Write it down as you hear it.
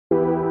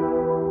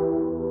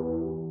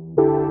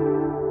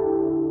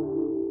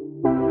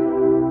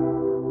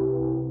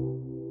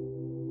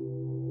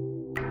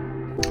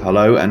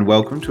Hello and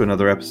welcome to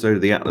another episode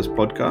of the Atlas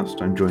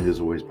podcast. I'm joined as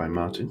always by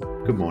Martin.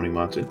 Good morning,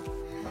 Martin.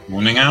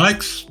 Morning,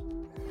 Alex.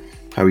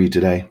 How are you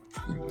today?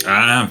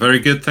 Very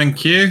good,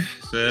 thank you.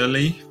 It's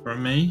early for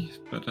me,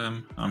 but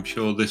I'm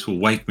sure this will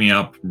wake me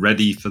up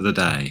ready for the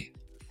day.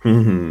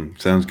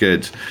 Sounds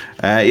good.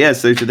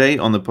 So today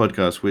on the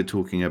podcast, we're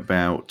talking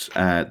about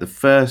the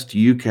first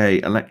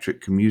UK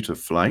electric commuter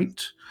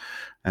flight.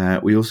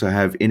 We also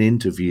have in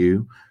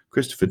interview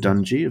Christopher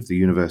Dungey of the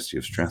University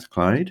of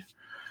Strathclyde.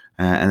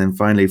 And then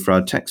finally, for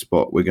our tech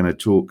spot, we're going to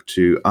talk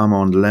to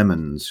Armand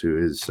Lemons, who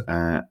is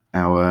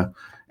our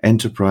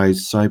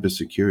enterprise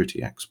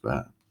cybersecurity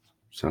expert.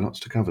 So lots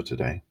to cover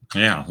today.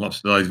 Yeah, lots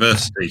of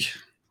diversity.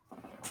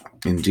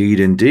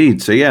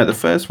 Indeed. So the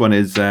first one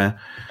is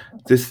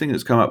this thing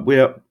that's come up. We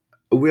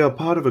are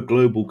part of a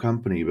global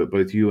company, but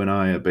both you and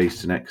I are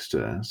based in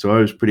Exeter. So I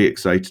was pretty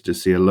excited to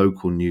see a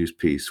local news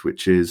piece,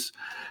 which is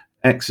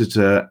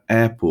Exeter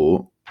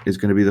Airport is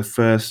going to be the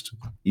first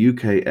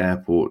UK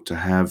airport to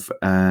have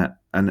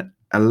an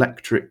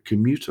electric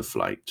commuter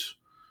flight.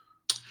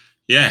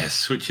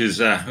 Yes, which is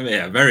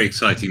very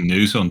exciting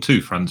news on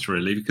two fronts,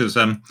 really, because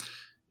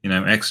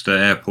Exeter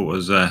Airport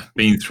has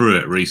been through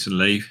it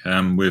recently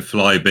with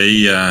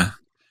Flybe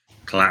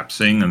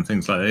collapsing and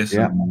things like this,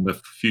 and the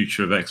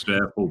future of Exeter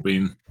Airport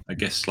being, I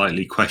guess,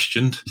 slightly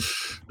questioned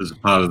as a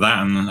part of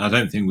that. And I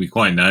don't think we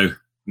quite know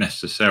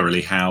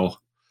necessarily how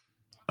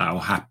that will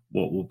happen,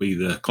 what will be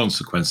the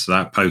consequence of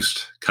that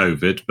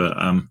post-COVID. But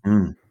I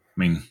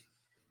mean,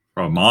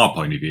 from our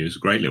point of view, it's a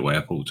great little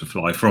airport to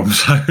fly from.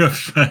 So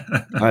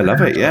I love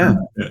it, yeah.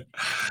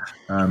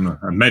 And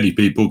many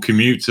people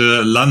commute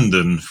to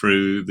London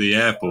through the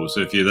airport. So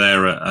if you're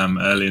there at,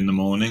 early in the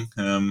morning,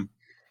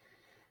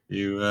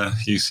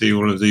 you see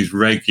all of these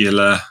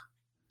regular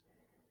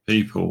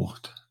people.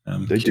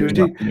 They do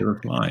indeed.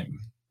 Flight.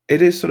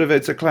 It is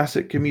it's a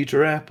classic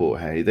commuter airport,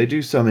 hey? They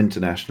do some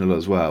international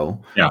as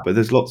well. Yeah. But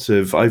there's lots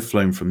of, I've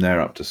flown from there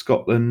up to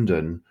Scotland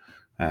and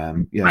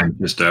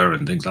Manchester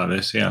and things like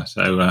this. Yeah.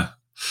 So,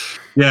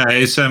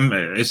 it's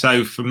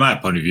so from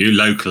that point of view,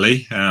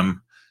 locally,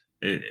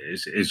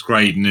 it's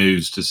great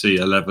news to see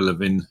a level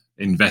of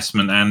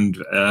investment and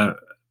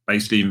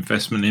basically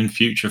investment in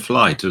future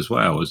flight as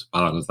well as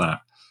part of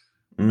that.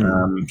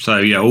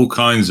 All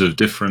kinds of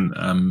different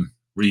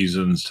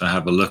reasons to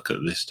have a look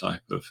at this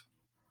type of,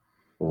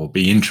 or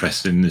be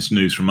interested in this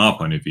news from our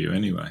point of view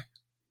anyway.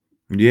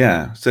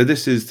 Yeah, so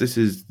this is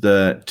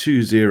the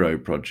 20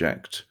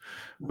 project,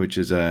 which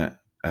is a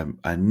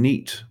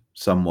neat,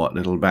 somewhat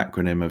little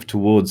acronym of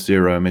Towards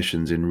Zero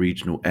Emissions in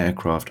Regional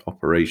Aircraft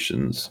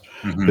Operations.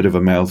 Bit of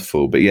a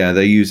mouthful, but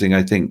they're using,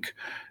 I think,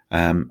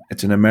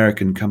 it's an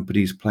American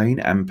company's plane,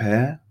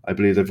 Ampere. I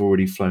believe they've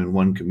already flown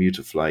one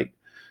commuter flight,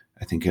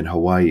 I think in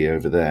Hawaii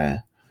over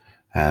there.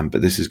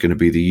 But this is going to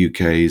be the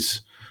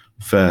UK's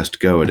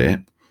first go at it.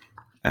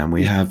 And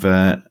we have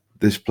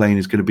this plane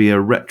is going to be a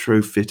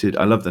retrofitted,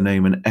 I love the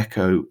name, an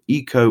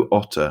Eco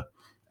Otter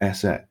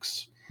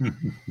SX.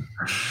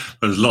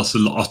 There's lots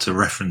of Otter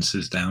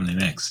references down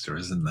in Exeter,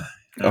 isn't there?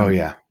 Oh,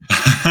 yeah.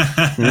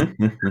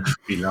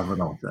 We love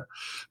an Otter.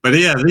 But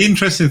the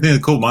interesting thing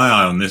that caught my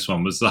eye on this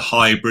one was the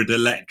hybrid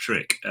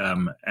electric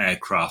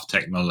aircraft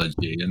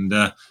technology. And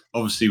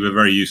obviously we're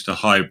very used to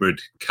hybrid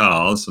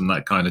cars and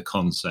that kind of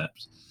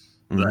concept.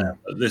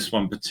 But this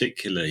one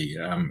particularly,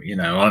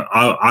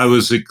 I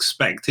was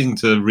expecting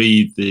to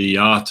read the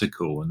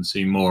article and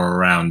see more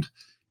around,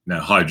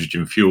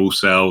 hydrogen fuel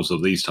cells or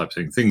these types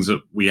of things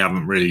that we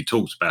haven't really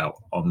talked about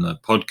on the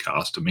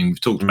podcast. I mean, we've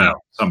talked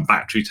about some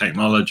battery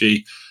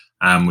technology,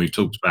 and we've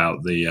talked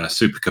about the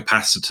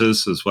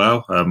supercapacitors as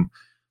well,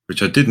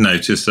 which I did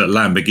notice that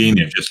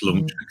Lamborghini have just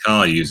launched a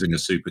car using a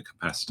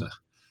supercapacitor.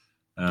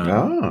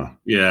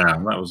 Yeah,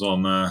 that was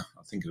on. I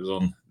think it was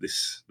on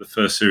the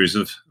first series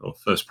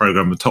first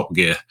program of Top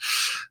Gear,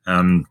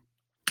 and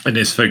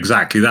it's for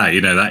exactly that.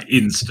 That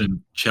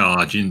instant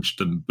charge,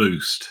 instant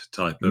boost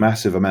type of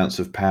massive amounts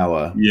of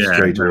power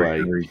straight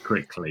away, very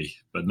quickly,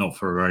 but not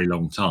for a very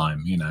long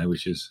time.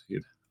 Which is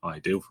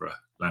ideal for a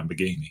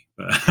Lamborghini.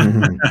 But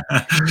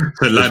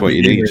so that's what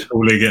you need.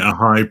 Calling it a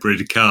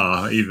hybrid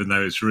car, even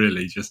though it's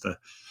really just a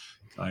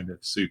kind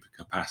of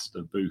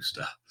supercapacitor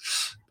booster.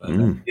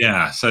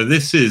 But, so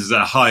this is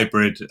a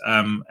hybrid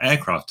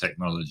aircraft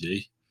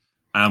technology,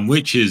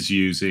 which is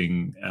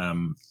using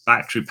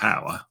battery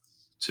power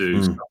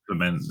to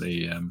supplement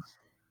the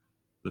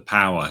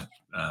power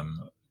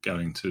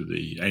going to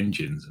the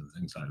engines and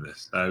things like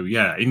this. So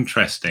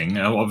interesting.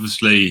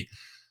 Obviously,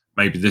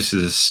 maybe this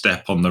is a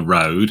step on the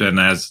road, and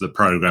as the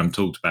program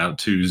talked about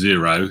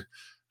 20.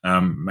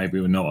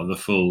 Maybe we're not at the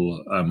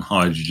full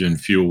hydrogen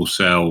fuel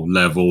cell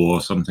level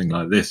or something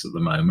like this at the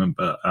moment,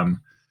 but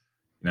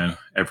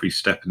every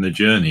step in the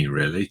journey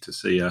really to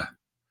see an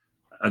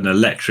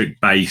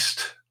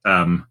electric-based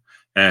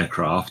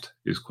aircraft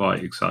is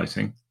quite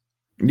exciting.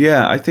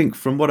 Yeah, I think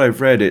from what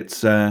I've read,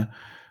 it's the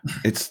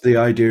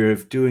idea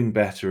of doing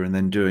better and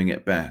then doing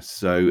it best.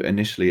 So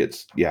initially,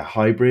 it's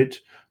hybrid,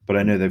 but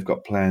I know they've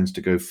got plans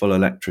to go full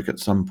electric at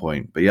some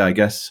point. But I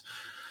guess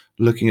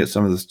looking at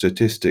some of the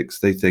statistics,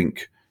 they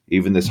think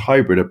even this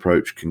hybrid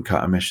approach can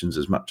cut emissions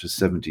as much as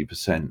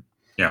 70%.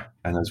 Yeah.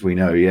 And as we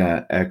know,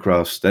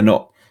 aircrafts, they're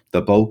not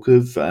the bulk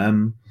of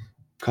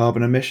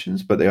carbon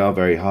emissions, but they are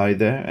very high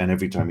there. And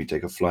every time you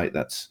take a flight,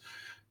 that's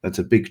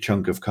a big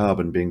chunk of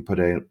carbon being put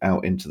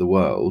out into the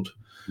world.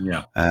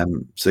 Yeah.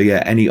 So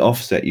any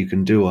offset you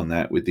can do on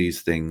that with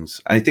these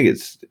things, I think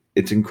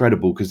it's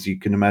incredible, because you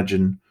can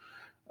imagine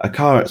a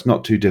car. It's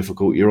not too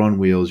difficult. You're on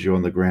wheels, you're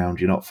on the ground,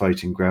 you're not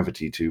fighting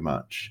gravity too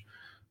much.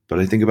 But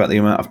I think about the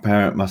amount of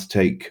power it must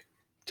take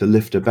to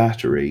lift a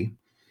battery.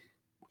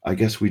 I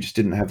guess we just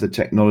didn't have the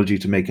technology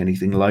to make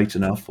anything light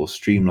enough or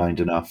streamlined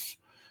enough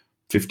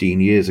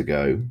 15 years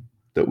ago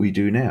that we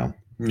do now.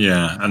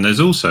 Yeah, and there's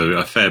also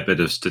a fair bit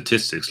of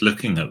statistics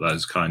looking at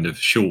those kind of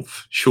short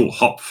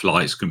hop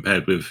flights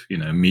compared with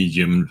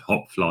medium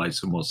hop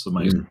flights, and what's the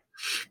most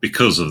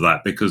because of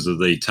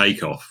the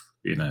takeoff,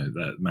 the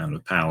amount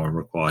of power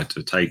required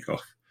to take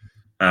off.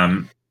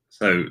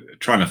 So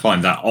trying to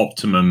find that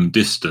optimum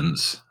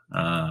distance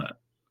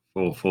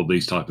for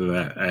these type of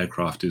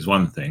aircraft is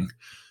one thing,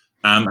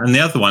 and the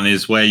other one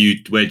is where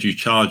do you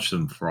charge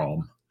them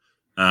from?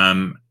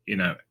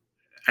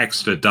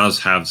 Exeter does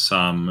have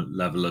some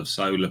level of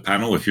solar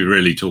panel. If you're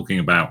really talking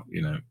about,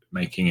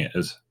 making it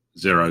as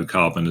zero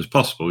carbon as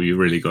possible, you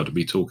really got to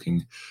be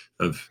talking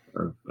of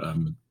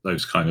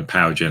those kind of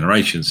power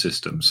generation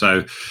systems.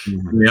 So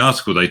in the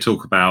article, they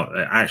talk about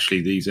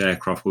actually these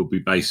aircraft will be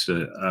based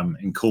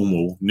in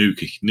Cornwall,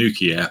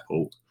 Dungey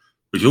Airport,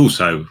 which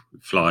also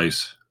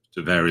flies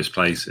to various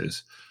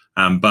places,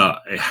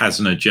 but it has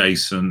an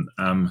adjacent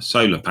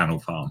solar panel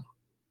farm.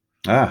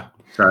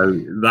 So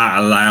that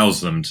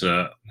allows them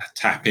to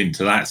tap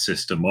into that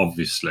system,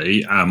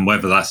 obviously.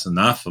 Whether that's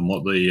enough and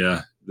what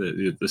the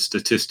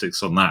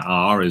statistics on that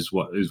are is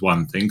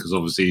one thing, because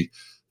obviously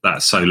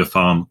that solar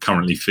farm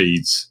currently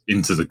feeds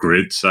into the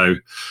grid. So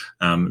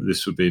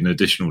this would be an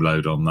additional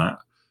load on that.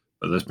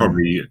 But there's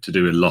probably to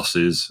do with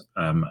losses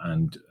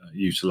and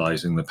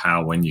utilising the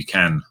power when you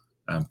can,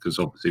 because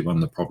obviously one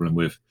of the problem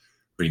with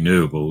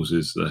renewables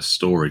is the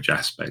storage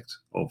aspect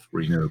of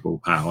renewable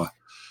power.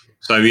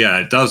 So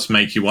it does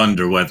make you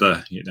wonder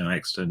whether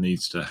Exeter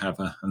needs to have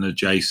an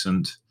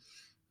adjacent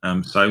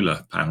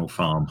solar panel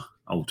farm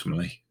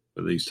ultimately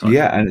for these types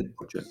of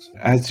projects.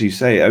 As you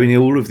say, I mean,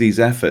 all of these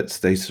efforts,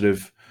 they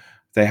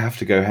have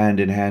to go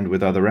hand in hand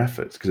with other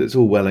efforts, because it's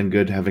all well and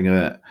good having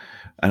an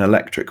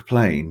electric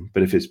plane,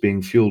 but if it's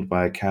being fueled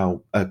by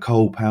a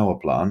coal power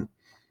plant,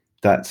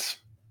 that's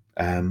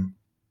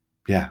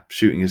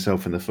shooting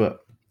yourself in the foot,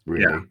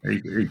 really. Yeah,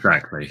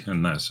 exactly,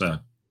 and that's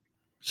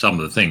some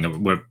of the thing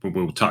that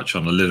we'll touch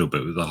on a little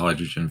bit with the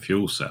hydrogen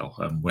fuel cell.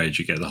 Where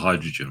do you get the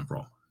hydrogen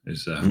from?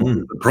 Is what are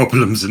the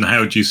problems, and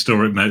how do you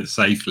store it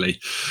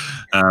safely?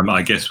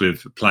 I guess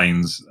with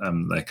planes,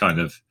 they're kind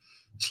of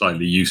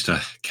slightly used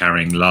to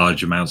carrying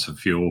large amounts of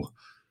fuel,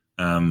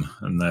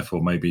 and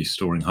therefore maybe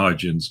storing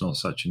hydrogen is not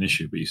such an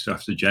issue, but you still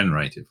have to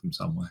generate it from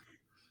somewhere.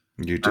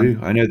 You do.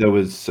 I know there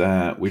was,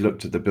 we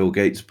looked at the Bill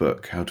Gates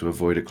book, How to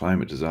Avoid a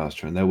Climate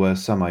Disaster, and there were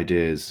some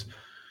ideas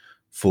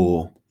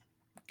for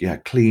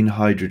clean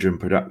hydrogen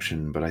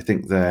production, but I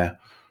think they're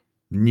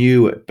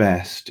new at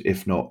best,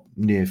 if not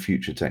near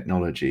future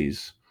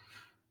technologies,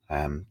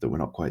 that we're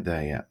not quite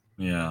there yet.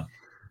 Yeah.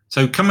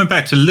 So coming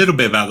back to a little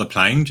bit about the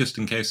plane, just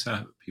in case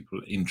people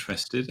are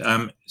interested.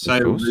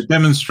 So the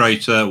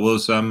demonstrator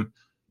was a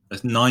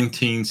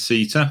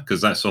 19-seater,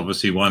 because that's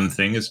obviously one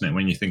thing, isn't it?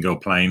 When you think of a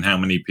plane, how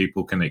many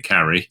people can it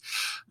carry?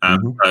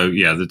 So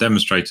the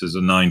demonstrator is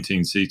a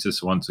 19-seater.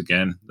 So once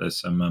again,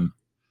 there's some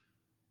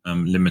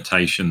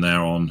limitation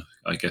there on,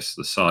 I guess,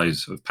 the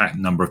size of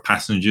number of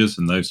passengers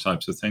and those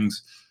types of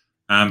things.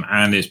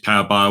 And it's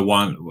powered by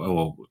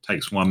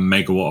takes 1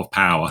 megawatt of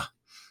power.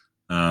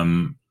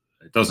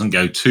 It doesn't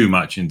go too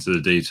much into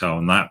the detail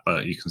on that,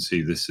 but you can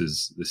see this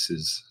is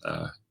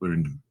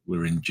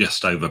we're in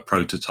just over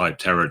prototype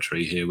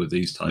territory here with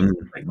these types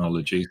of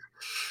technologies.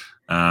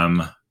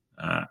 And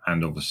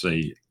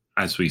obviously,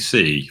 as we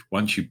see,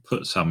 once you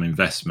put some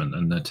investment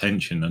and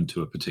attention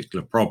into a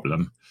particular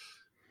problem,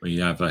 we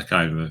have a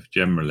kind of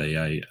generally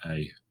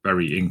a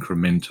very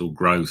incremental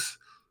growth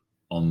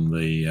on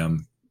the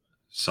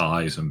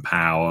size and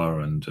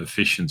power and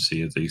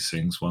efficiency of these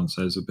things once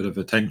there's a bit of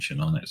attention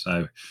on it.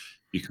 So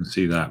you can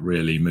see that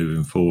really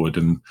moving forward.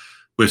 And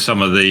with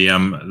some of the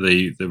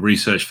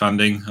research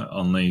funding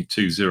on the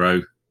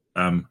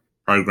 2.0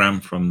 program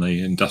from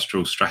the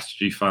Industrial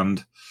Strategy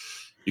Fund,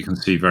 you can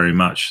see very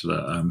much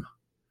that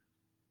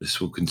this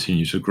will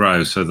continue to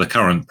grow. So the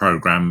current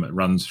program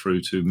runs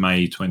through to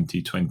May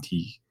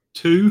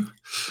 2022.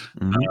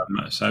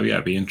 So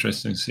it'd be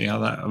interesting to see how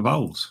that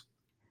evolves.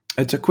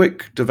 It's a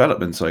quick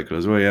development cycle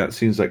as well. It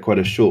seems like quite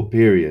a short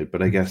period,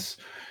 but I guess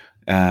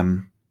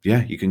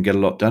you can get a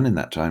lot done in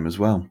that time as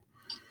well.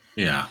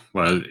 Yeah,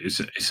 well,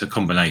 it's a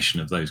combination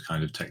of those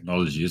kind of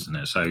technology, isn't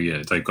it? So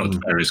they've got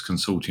various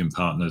consortium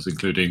partners,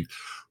 including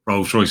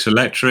Rolls-Royce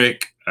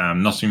Electric,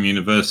 Nottingham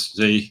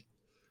University,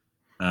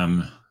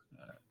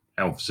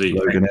 obviously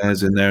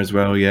Loganair's in there as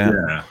well.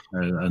 Yeah,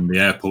 and the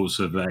airports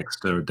of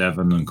Exeter,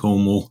 Devon, and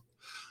Cornwall.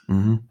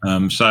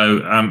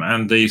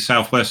 And the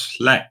Southwest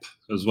LEP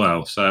as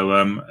well.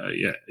 So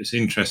it's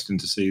interesting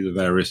to see the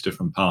various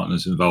different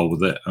partners involved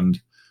with it, and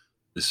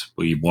this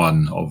will be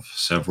one of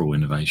several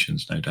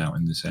innovations, no doubt,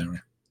 in this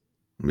area.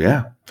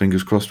 Yeah,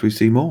 fingers crossed we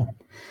see more.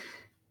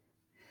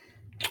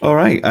 All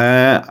right,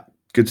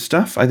 good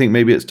stuff. I think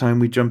maybe it's time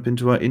we jump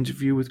into our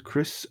interview with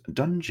Chris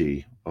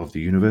Dungey of the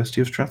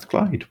University of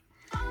Strathclyde.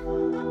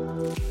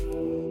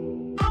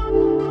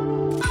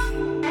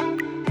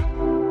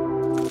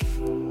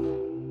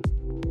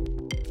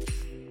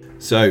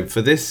 So,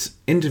 for this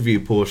interview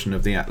portion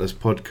of the Atlas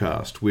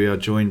podcast, we are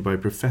joined by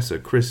Professor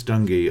Chris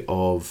Dungey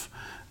of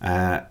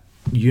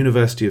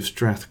University of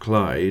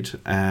Strathclyde.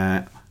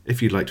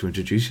 If you'd like to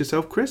introduce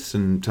yourself, Chris,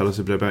 and tell us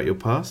a bit about your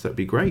past, that'd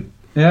be great.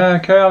 Yeah,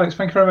 okay, Alex,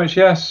 thank you very much.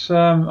 Yes,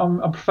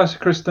 I'm Professor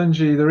Chris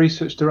Dungey, the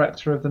Research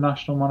Director of the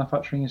National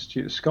Manufacturing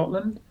Institute of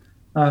Scotland.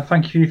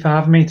 Thank you for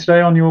having me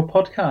today on your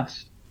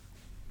podcast.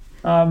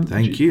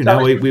 Thank you.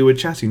 Now, we were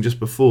chatting just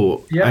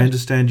before. Yeah. I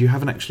understand you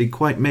haven't actually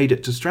quite made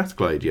it to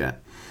Strathclyde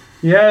yet.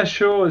 Yeah,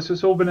 sure.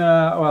 It's all been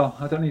well,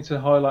 I don't need to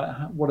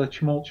highlight what a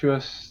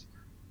tumultuous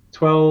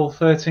 12,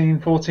 13,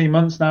 14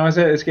 months now, is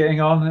it? It's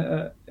getting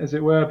on, as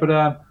it were.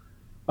 But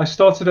I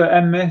started at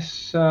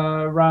MMIS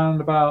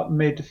around about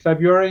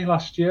mid-February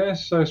last year,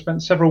 so I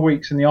spent several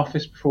weeks in the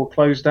office before it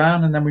closed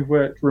down, and then we've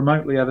worked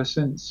remotely ever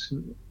since,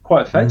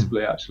 quite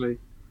effectively, actually,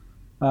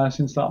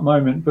 since that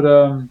moment. But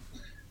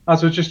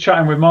as I was just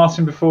chatting with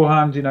Martin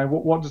beforehand,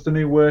 what does the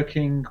new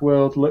working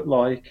world look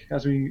like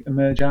as we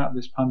emerge out of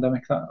this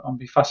pandemic? That'll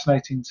be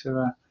fascinating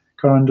to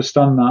kind of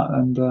understand that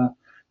and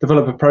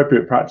develop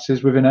appropriate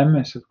practices within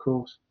MMIS, of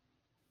course.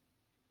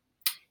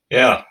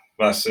 Yeah,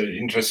 that's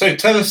interesting. So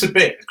tell us a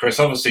bit,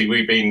 Chris. Obviously,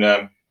 we've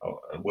been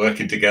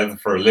working together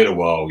for a little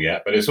while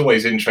yet, but it's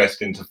always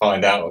interesting to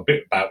find out a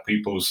bit about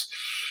people's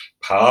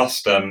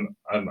past. And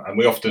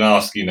we often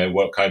ask,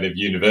 what kind of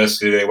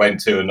university they went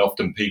to, and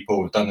often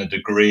people have done a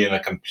degree in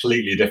a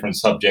completely different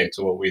subject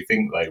to what we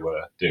think they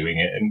were doing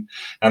it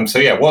in. So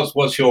yeah,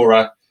 what's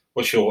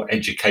your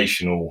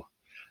educational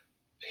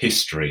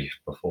history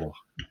before?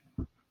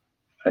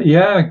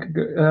 Yeah,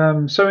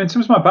 so in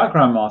terms of my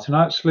background, Martin,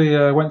 I actually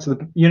went to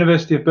the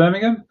University of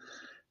Birmingham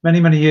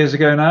many years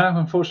ago now.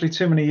 Unfortunately,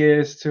 too many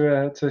years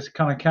to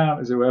kind of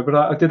count, as it were. But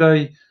I did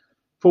a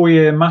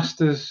 4-year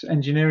master's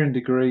engineering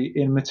degree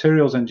in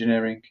materials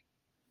engineering.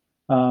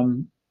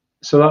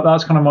 So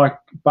that's kind of my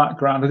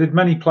background. I did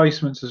many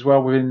placements as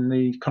well within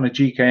the kind of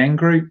GKN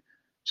group,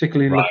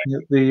 particularly looking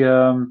at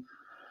the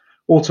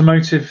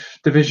automotive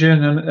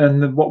division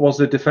and what was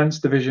the defence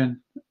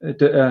division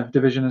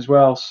as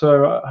well.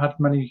 So I had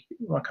many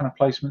kind of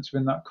placements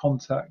within that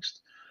context.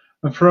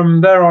 And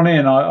from there on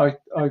in, I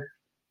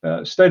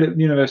stayed at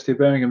the University of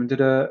Birmingham and did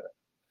a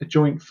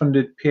joint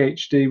funded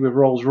PhD with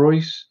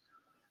Rolls-Royce.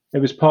 It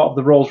was part of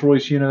the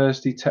Rolls-Royce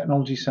University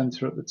Technology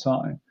Centre at the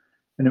time,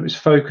 and it was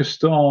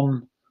focused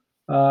on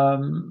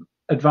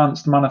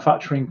advanced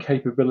manufacturing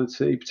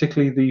capability,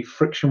 particularly the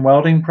friction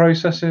welding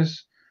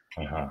processes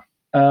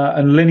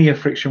and linear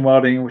friction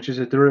welding, which is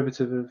a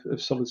derivative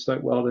of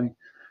solid-state welding,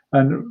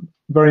 and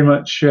very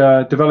much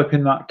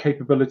developing that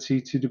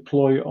capability to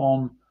deploy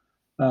on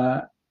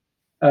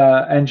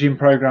engine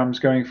programs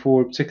going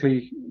forward,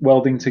 particularly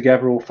welding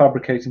together or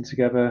fabricating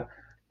together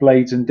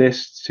blades and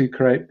discs to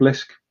create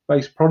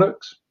blisk-based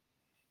products.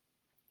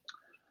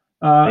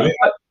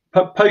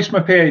 Post my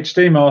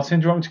PhD, Martin,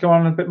 do you want me to go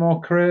on a bit more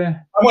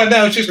career? Well, no,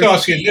 I was just going to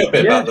ask you a little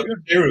bit about the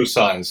material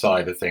science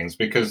side of things,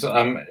 because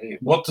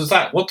what does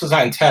that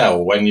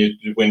entail when you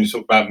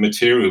talk about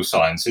material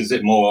science? Is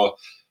it more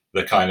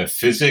the kind of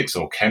physics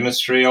or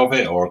chemistry of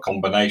it, or a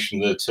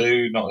combination of the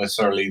two, not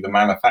necessarily the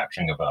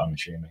manufacturing of it, I'm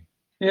assuming?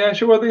 Yeah,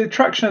 sure. Well, the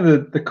attraction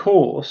of the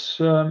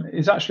course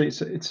is actually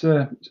it's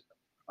a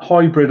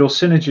hybrid or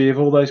synergy of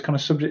all those kind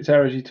of subject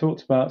areas you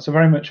talked about. So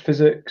very much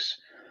physics,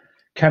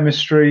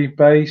 chemistry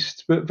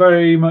based, but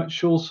very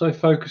much also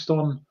focused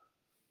on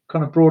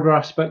kind of broader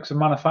aspects of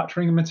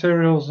manufacturing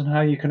materials and how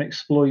you can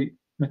exploit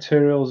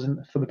materials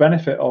for the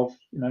benefit of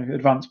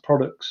advanced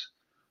products,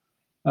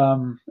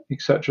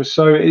 etc.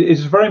 So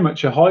it's very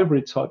much a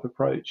hybrid type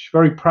approach,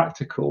 very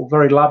practical,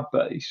 very lab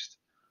based.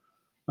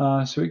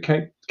 So it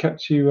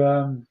kept you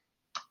on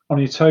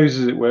your toes,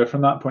 as it were,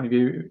 from that point of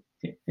view,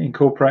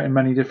 incorporating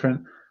many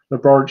different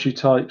laboratory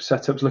type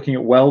setups, looking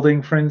at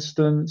welding, for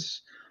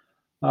instance,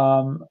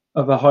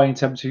 other high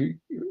intensity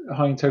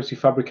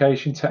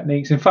fabrication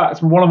techniques. In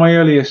fact, one of my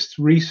earliest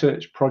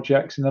research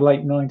projects in the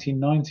late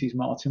 1990s,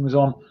 Martin, was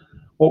on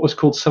what was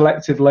called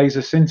selective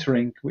laser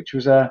sintering, which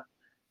was a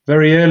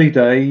very early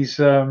days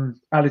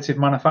additive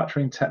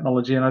manufacturing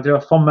technology. And I do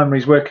have fond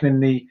memories working in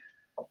the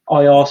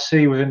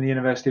IRC within the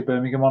University of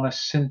Birmingham on a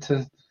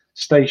Sinter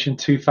Station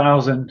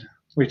 2000,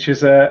 which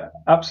is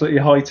absolutely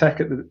high tech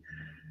at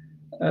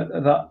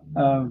that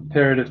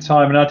period of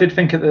time. And I did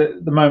think at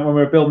the moment when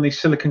we were building these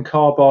silicon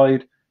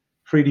carbide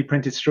 3D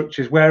printed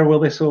structures, where will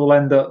this all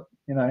end up?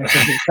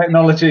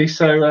 Technology.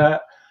 So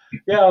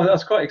yeah, I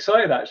was quite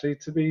excited actually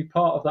to be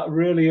part of that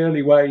really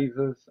early wave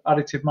of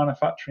additive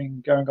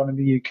manufacturing going on in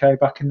the UK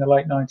back in the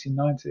late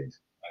 1990s.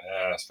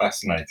 It's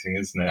fascinating,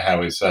 isn't it?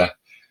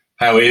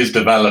 How it is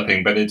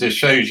developing, but it just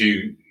shows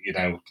you,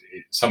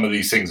 some of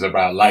these things are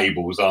about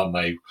labels, aren't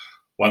they?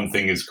 One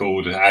thing is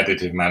called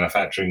additive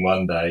manufacturing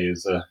one day,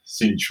 is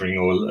sintering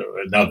or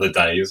another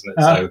day, isn't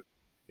it? So,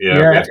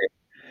 yeah.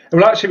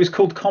 Well, actually, it was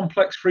called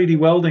complex 3D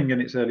welding in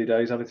its early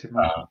days, additive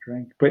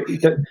manufacturing. But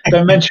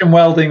don't mention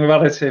welding with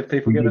additive;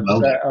 people get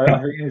upset. I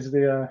think is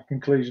the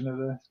conclusion of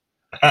this.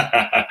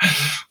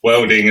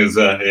 Welding has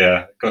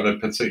got a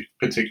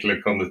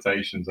particular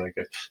connotations, I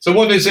guess. So,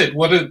 what is it?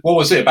 What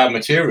was it about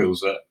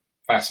materials that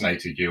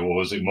fascinated you, or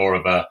was it more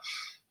of a,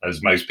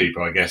 as most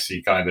people, I guess,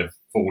 you kind of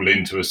fall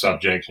into a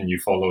subject and you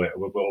follow it,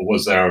 or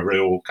was there a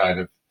real kind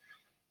of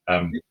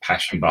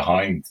passion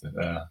behind?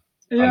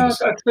 Yeah,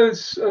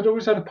 I'd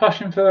always had a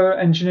passion for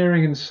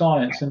engineering and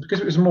science, and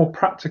because it was a more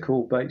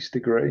practical-based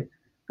degree,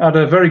 I had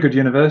a very good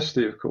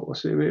university, of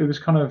course. It was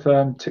kind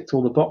of ticked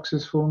all the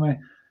boxes for me.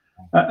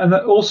 And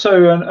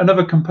also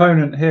another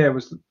component here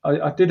was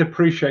I did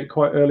appreciate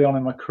quite early on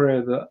in my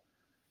career that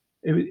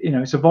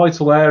it's a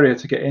vital area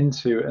to get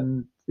into,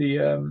 and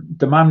the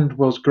demand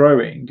was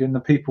growing, and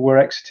the people were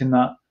exiting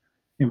that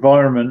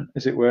environment,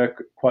 as it were,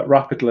 quite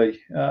rapidly,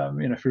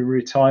 through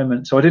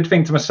retirement. So I did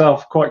think to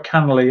myself quite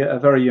cannily at a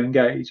very young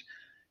age,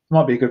 it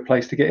might be a good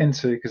place to get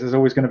into, because there's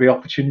always going to be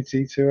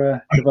opportunity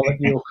to develop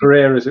your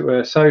career, as it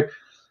were. So it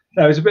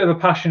was a bit of a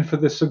passion for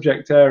the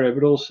subject area,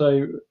 but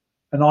also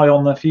an eye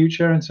on the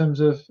future in terms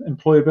of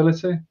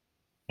employability.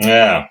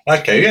 Yeah.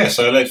 Okay. Yeah.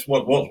 So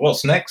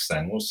what's next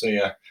then? We'll see.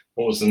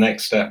 What was the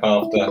next step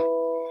after,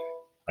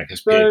 I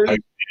guess,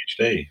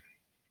 PhD?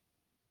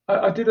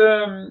 I did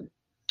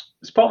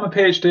as part of my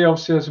PhD,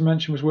 obviously, as I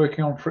mentioned, was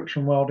working on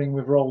friction welding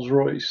with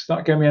Rolls-Royce.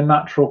 That gave me a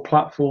natural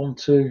platform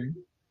to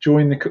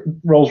join the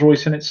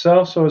Rolls-Royce in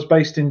itself. So I was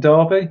based in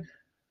Derby,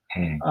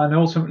 and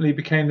ultimately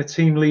became the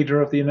team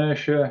leader of the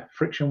inertia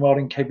friction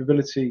welding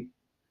capability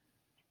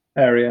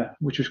area,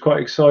 which was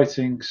quite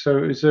exciting. So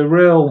it was a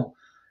real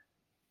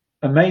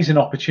amazing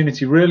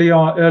opportunity really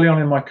early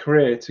on in my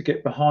career to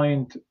get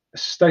behind a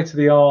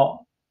state-of-the-art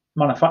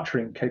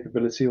manufacturing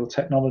capability or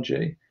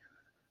technology,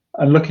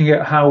 and looking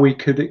at how we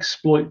could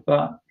exploit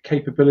that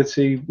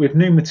capability with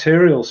new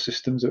materials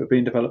systems that were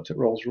being developed at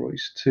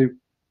Rolls-Royce to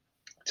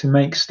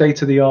make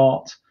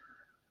state-of-the-art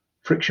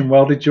friction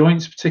welded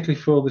joints,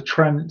 particularly for the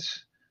Trent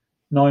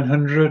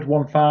 900,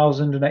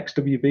 1000 and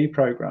XWB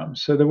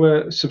programs. So there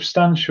were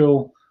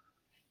substantial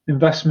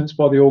investments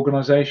by the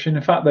organisation.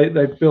 In fact,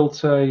 they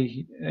built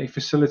a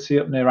facility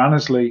up near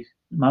Annesley,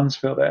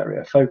 Mansfield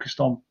area, focused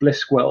on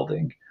blisk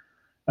welding.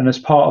 And as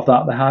part of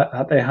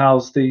that, they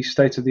housed the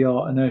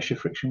state-of-the-art inertia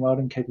friction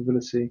welding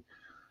capability.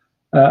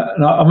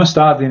 And I must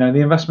add, the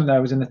investment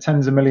there was in the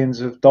tens of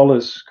millions of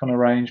dollars kind of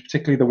range,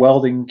 particularly the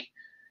welding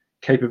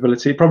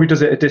capability. It probably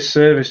does it a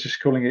disservice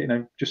just calling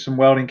it, just some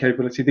welding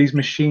capability. These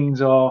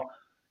machines are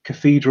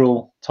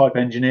cathedral type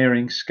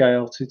engineering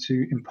scale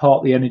to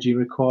impart the energy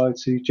required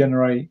to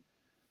generate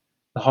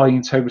the high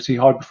integrity,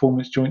 high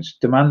performance joints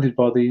demanded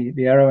by the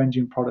aero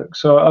engine product.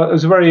 So it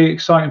was a very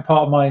exciting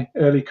part of my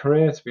early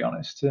career, to be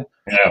honest, to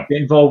get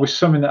involved with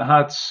something that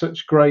had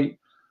such great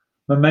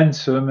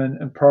momentum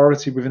and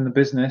priority within the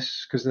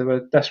business, because they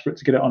were desperate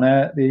to get it on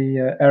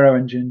the aero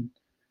engine,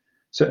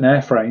 certain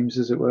airframes,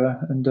 as it were.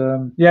 And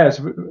it's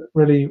a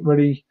really,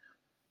 really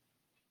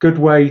good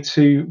way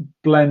to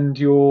blend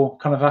your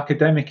kind of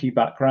academic-y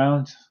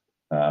background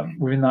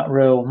within that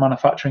real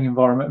manufacturing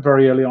environment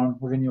very early on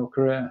within your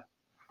career.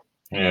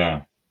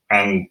 Yeah.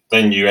 And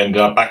then you end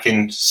up back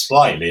in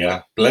slightly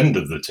a blend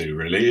of the two,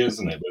 really,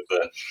 isn't it?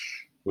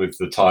 With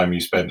the time you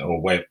spent, or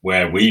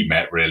where we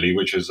met, really,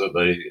 which was at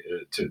the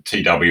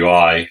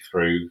TWI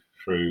through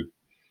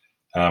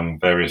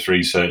various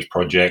research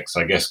projects.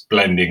 I guess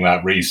blending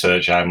that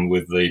research and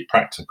with the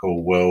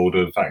practical world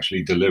of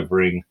actually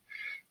delivering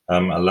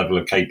a level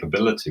of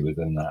capability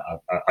within that.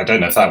 I don't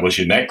know if that was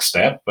your next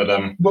step, but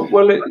I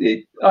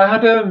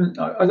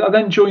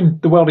then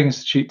joined the Welding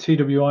Institute,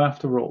 TWI,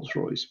 after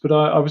Rolls-Royce, but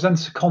I was then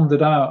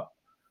seconded out,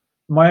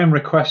 my own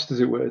request,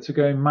 as it were, to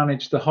go and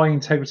manage the high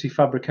integrity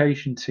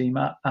fabrication team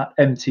at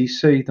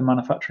MTC, the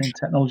Manufacturing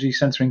Technology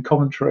Centre in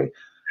Coventry.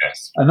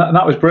 Yes. And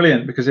that was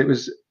brilliant, because it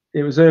was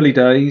early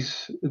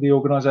days of the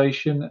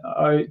organisation.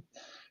 I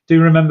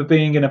do remember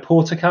being in a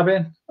porter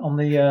cabin on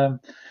the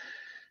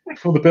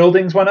before the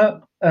buildings went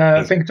up.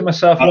 Thinking to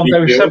myself one day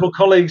with several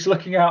colleagues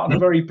looking out on a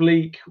very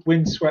bleak,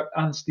 windswept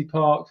Anstey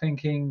Park,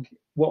 thinking,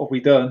 what have we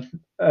done,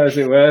 as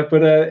it were?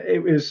 But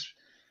it was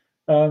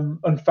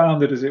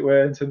unfounded, as it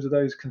were, in terms of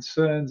those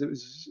concerns. It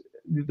was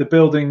the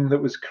building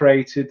that was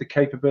created, the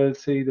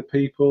capability, the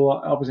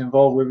people I was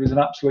involved with. It was an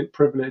absolute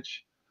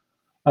privilege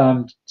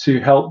to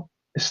help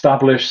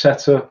establish,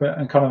 set up,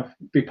 and kind of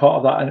be part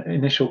of that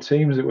initial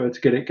team, as it were,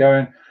 to get it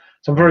going.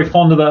 So I'm very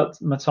fond of that,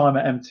 my time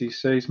at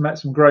MTC. Met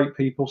some great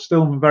people,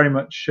 still very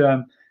much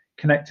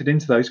connected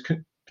into those,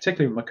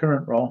 particularly with my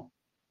current role.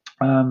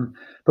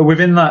 But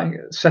within that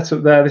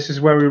setup there, this is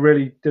where we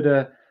really did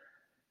a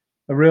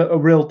a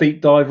real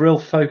deep dive, real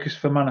focus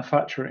for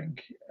manufacturing,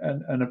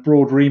 and a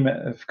broad remit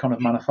of kind of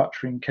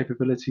manufacturing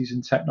capabilities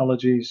and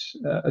technologies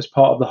as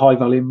part of the high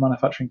value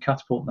manufacturing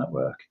catapult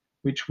network,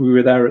 which we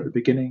were there at the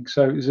beginning.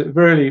 So it was a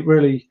really,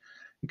 really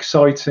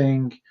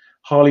exciting,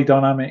 highly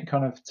dynamic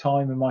kind of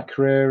time in my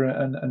career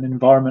and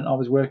environment I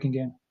was working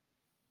in.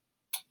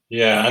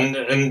 Yeah,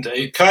 and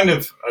it kind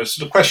of a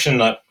sort of question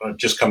that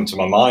just come to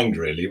my mind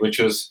really, which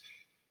was,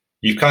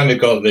 you've kind of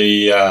got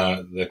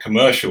the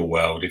commercial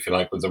world, if you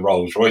like, with the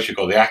Rolls-Royce. You've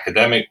got the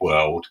academic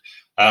world,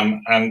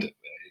 and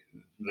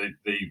the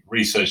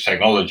research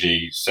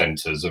technology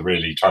centres are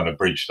really trying to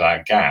bridge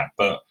that gap.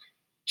 But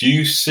do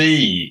you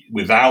see,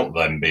 without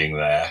them being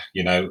there,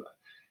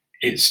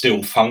 it's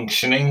still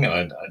functioning?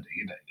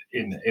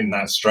 In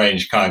that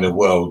strange kind of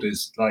world,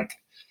 is like,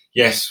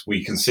 yes,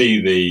 we can see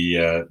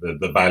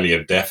the valley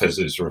of death, as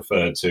it's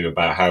referred to,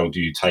 about how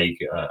do you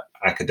take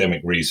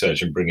academic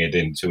research and bring it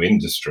into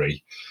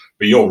industry.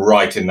 But you're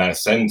right in that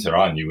centre,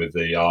 aren't you, with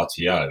the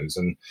RTOs?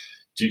 And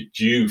do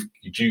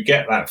you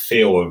get that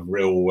feel of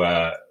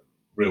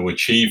real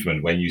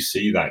achievement when you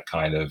see that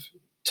kind of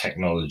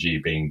technology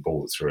being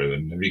brought through?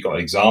 And have you got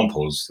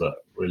examples that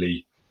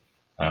really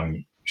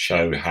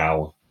show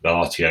how the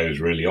RTOs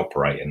really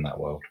operate in that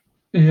world?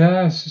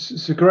 Yes,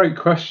 it's a great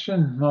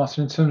question,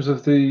 Martin, in terms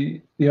of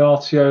the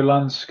RTO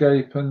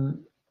landscape and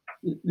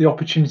the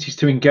opportunities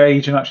to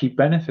engage and actually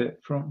benefit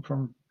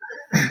from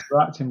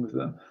interacting with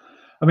them.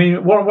 I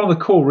mean, one of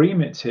the core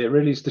remits here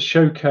really is to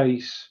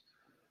showcase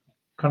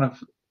kind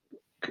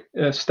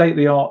of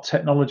state-of-the-art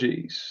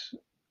technologies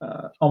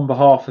on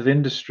behalf of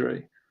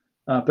industry,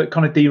 but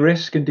kind of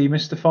de-risk and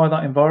demystify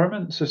that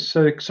environment. So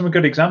some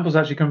good examples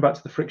actually coming back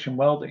to the friction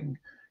welding,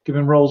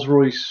 giving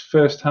Rolls-Royce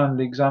first-hand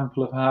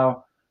example of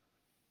how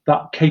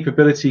that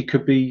capability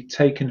could be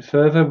taken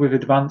further with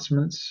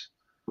advancements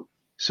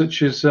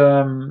such as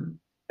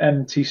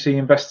MTC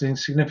investing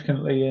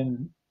significantly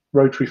in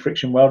rotary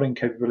friction welding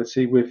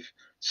capability with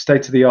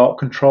state-of-the-art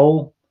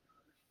control,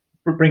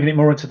 bringing it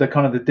more into the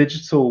kind of the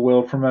digital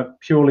world from a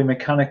purely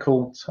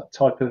mechanical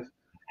type of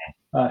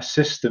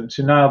system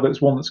to now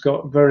that's one that's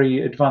got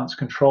very advanced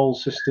control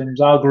systems,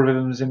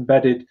 algorithms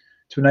embedded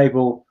to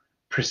enable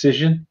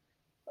precision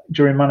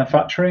during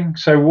manufacturing.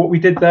 So what we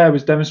did there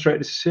was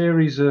demonstrate a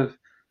series of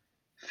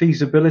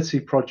feasibility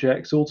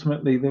projects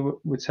ultimately that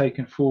were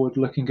taken forward,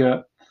 looking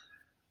at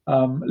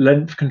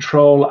length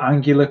control,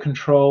 angular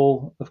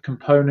control of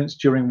components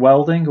during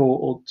welding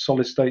or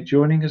solid state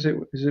joining, as it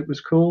was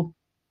called.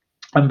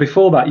 And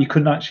before that, you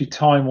couldn't actually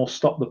time or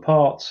stop the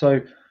part. So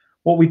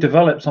what we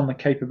developed on the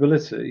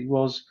capability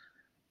was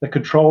the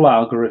control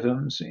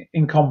algorithms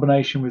in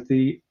combination with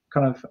the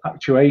kind of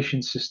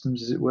actuation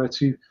systems, as it were,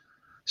 to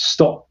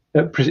stop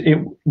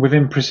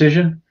within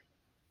precision.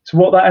 So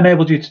what that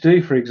enabled you to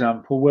do, for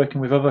example,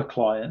 working with other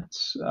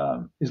clients,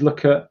 is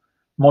look at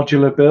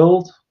modular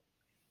build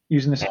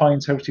using this high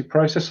integrity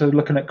process. So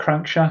looking at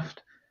crankshaft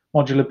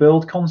modular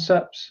build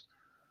concepts.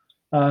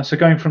 So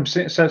going from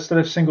instead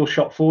of single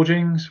shot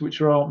forgings, which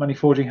there aren't many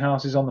forging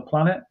houses on the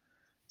planet,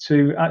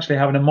 to actually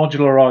having a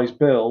modularized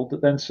build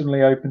that then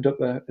suddenly opened up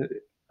a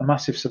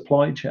massive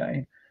supply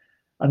chain,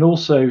 and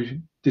also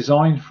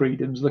design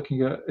freedoms,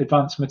 looking at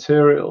advanced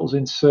materials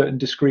in certain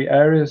discrete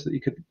areas that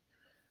you could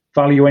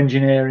value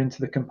engineer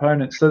into the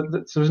components. So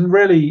it was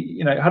really,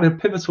 it had a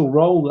pivotal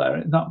role there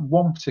in that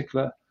one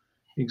particular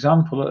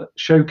example at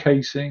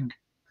showcasing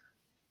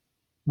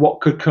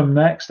what could come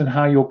next and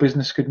how your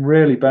business could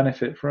really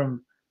benefit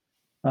from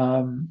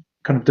kind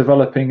of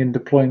developing and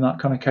deploying that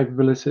kind of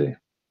capability.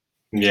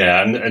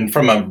 Yeah, and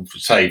from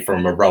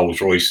a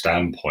Rolls-Royce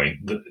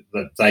standpoint,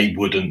 that they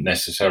wouldn't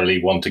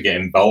necessarily want to get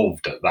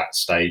involved at that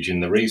stage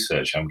in the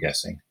research, I'm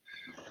guessing.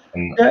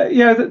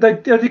 Yeah, they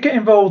get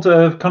involved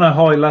at kind of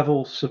high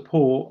level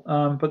support,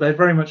 but they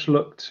very much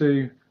look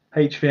to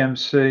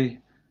HVMC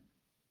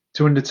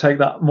to undertake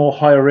that more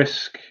higher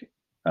risk,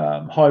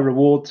 high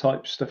reward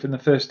type stuff in the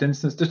first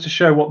instance, just to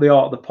show what the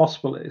art of the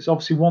possible is.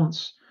 Obviously,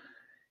 once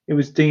it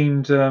was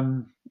deemed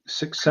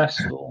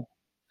successful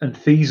and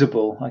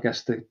feasible, I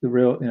guess the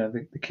real,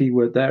 the key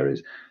word there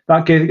is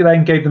that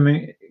then gave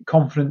them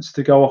confidence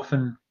to go off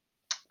and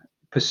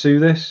pursue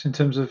this in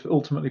terms of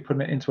ultimately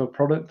putting it into a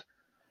product.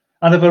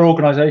 And other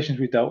organisations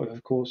we dealt with,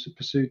 of course, have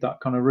pursued that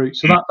kind of route.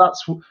 So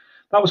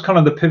that was kind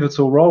of the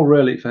pivotal role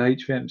really for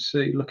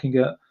HVMC, looking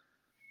at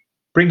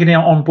bringing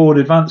out on board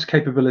advanced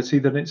capability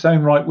that in its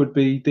own right would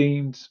be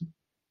deemed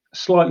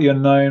slightly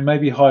unknown,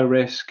 maybe high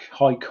risk,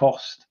 high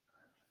cost,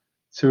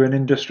 to an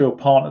industrial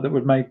partner that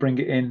would bring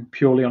it in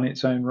purely on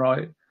its own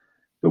right.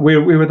 But we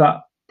were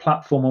that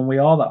platform, and we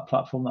are that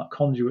platform, that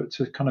conduit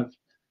to kind of,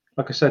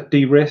 like I said,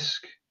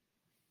 de-risk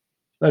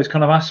those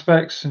kind of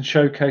aspects and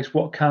showcase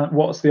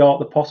what's the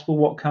art of the possible,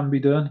 what can be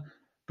done.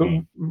 But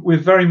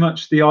with very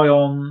much the eye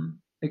on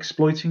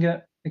exploiting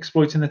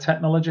the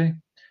technology,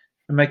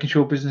 and making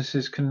sure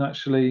businesses can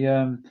actually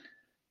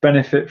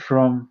benefit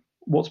from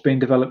what's being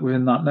developed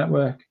within that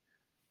network.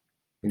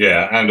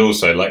 Yeah, and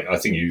also, like I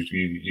think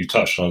you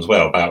touched on as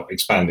well, about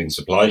expanding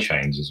supply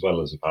chains as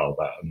well as a part of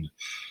that,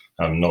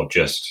 and not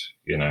just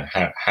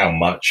how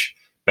much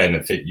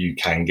benefit you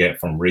can get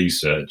from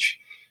research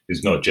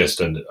is not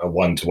just a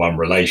one-to-one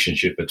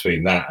relationship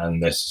between that and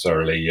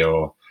necessarily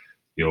your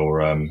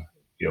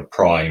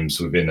primes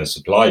within a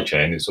supply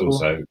chain. It's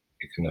also,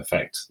 it can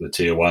affect the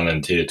tier 1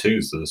 and tier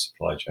 2s of the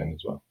supply chain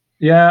as well.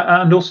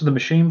 Yeah, and also the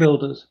machine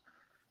builders,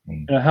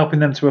 helping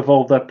them to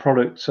evolve their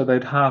product so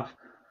they'd have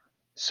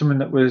something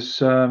that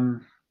was,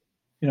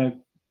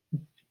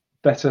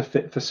 better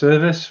fit for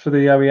service for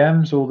the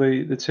OEMs or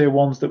the tier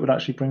 1s that would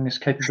actually bring this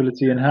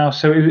capability in-house.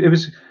 So it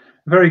was a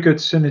very good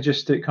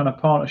synergistic kind of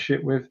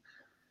partnership with,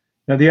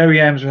 the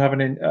OEMs were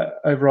having an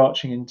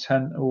overarching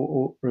intent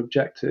or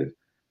objective,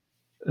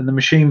 and the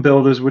machine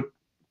builders would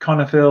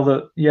kind of feel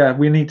that, yeah,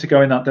 we need to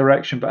go in that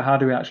direction, but how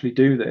do we actually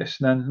do this?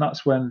 And then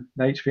that's when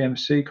the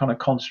HVMC kind of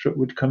construct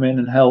would come in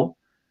and help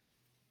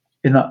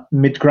in that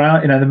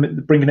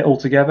mid-ground, bringing it all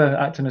together,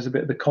 acting as a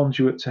bit of the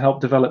conduit to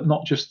help develop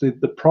not just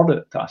the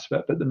product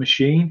aspect, but the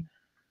machine.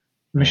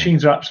 The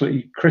machines are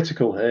absolutely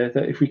critical here.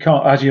 That if we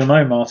can't, as you'll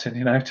know, Martin,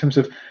 in terms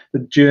of the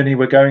journey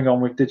we're going on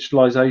with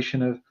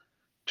digitalization of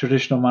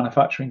traditional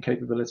manufacturing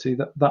capability,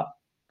 that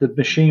the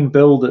machine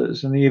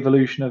builders and the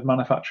evolution of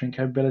manufacturing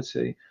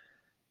capability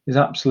is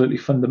absolutely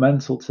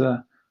fundamental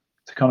to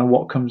kind of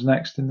what comes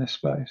next in this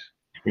space.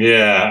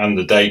 Yeah, and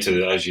the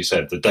data, as you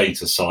said, the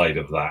data side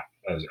of that,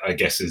 I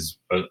guess, is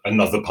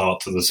another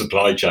part to the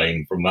supply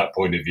chain from that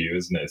point of view,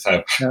 isn't it? It's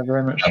how, yeah,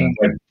 very much so.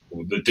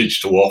 The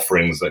digital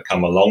offerings that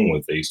come along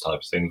with these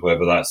types of things,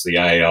 whether that's the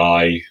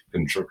AI,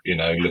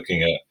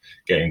 looking at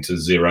getting to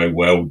zero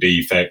weld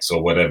defects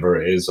or whatever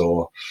it is,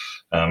 or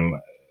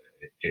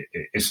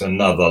it's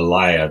another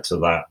layer to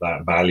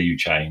that value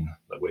chain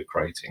that we're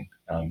creating.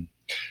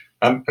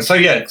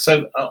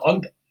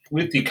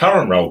 With the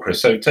current role,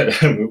 Chris, so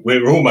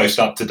we're almost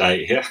up to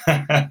date here.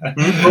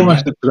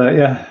 Almost up to date,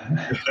 yeah.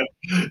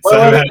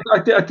 Well, I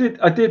did.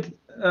 I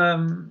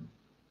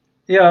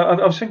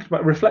was thinking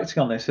about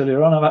reflecting on this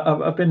earlier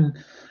on. I've been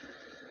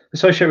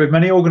associated with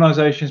many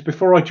organisations.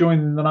 Before I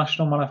joined the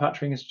National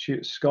Manufacturing Institute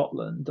of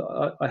Scotland,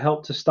 I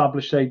helped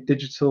establish a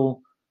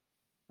digital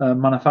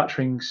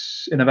manufacturing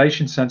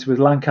innovation centre with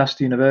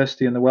Lancaster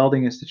University and the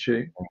Welding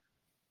Institute.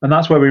 And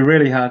that's where we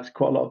really had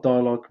quite a lot of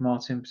dialogue,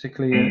 Martin,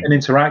 particularly in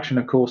interaction,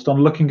 of course, on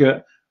looking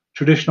at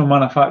traditional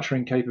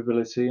manufacturing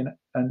capability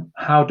and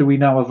how do we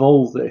now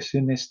evolve this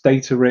in this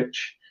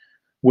data-rich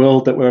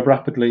world that we're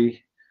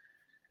rapidly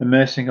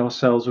immersing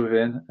ourselves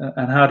within,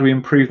 and how do we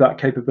improve that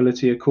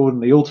capability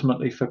accordingly,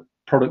 ultimately for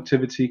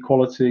productivity,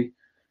 quality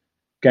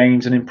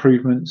gains and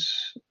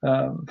improvements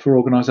for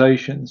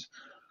organisations.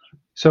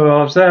 So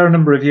I was there a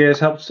number of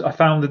years, I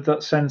founded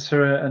that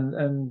centre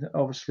and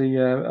obviously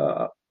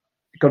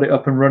got it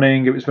up and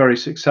running. It was very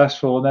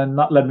successful, and then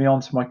that led me on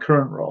to my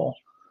current role,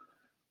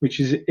 which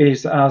is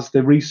as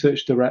the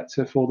research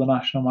director for the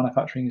National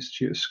Manufacturing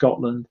Institute of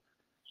Scotland.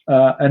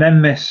 And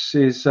NMIS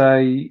is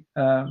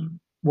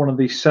one of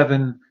the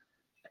 7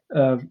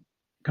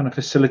 kind of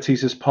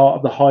facilities as part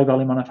of the High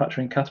Value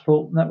Manufacturing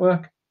Catapult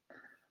Network,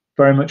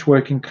 very much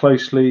working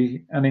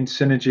closely and in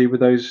synergy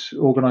with those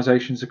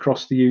organisations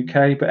across the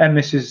UK. But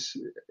NMIS is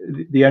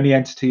the only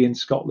entity in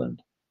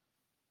Scotland.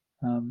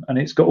 And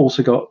it's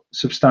also got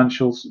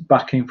substantial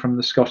backing from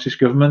the Scottish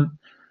government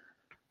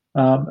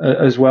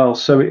as well.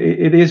 So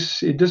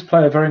it does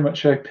play very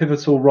much a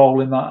pivotal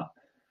role in that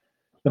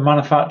the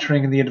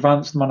manufacturing and the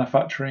advanced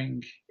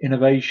manufacturing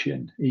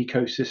innovation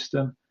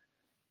ecosystem,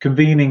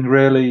 convening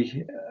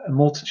really a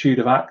multitude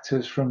of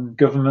actors from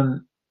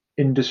government,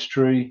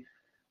 industry,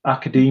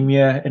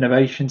 academia,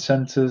 innovation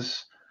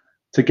centres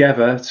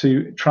together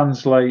to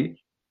translate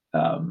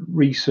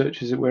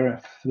research, as it were,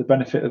 for the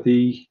benefit of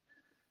the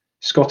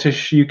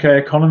Scottish UK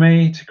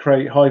economy, to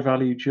create high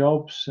value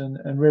jobs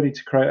and really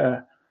to create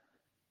a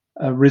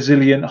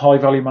resilient high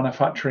value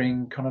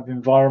manufacturing kind of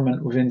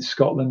environment within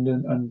Scotland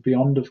and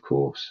beyond, of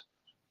course.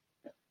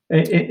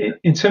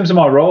 In terms of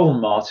my role,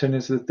 Martin,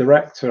 as the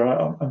director,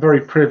 I'm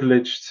very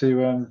privileged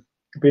to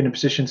be in a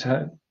position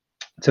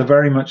to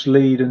very much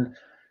lead and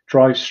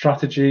drive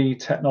strategy,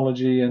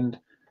 technology and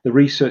the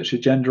research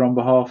agenda on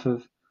behalf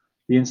of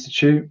the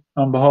Institute,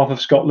 on behalf of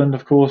Scotland,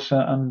 of course,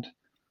 and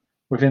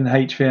within the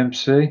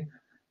HVMC.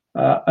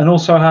 And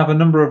also have a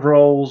number of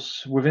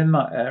roles within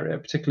that area,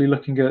 particularly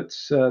looking at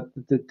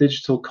the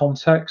digital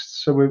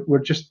context. So we're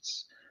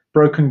just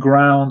broken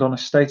ground on a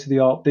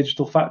state-of-the-art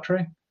digital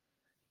factory,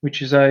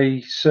 which is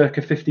a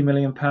circa £50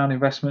 million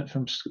investment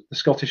from the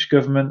Scottish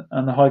Government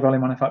and the High Value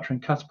Manufacturing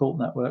Catapult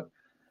Network,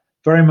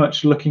 very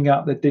much looking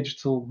at the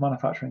digital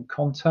manufacturing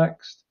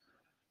context,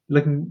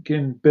 looking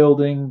in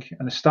building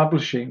and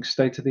establishing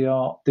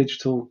state-of-the-art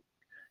digital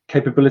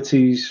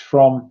capabilities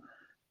from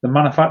the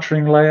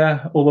manufacturing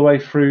layer all the way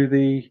through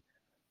the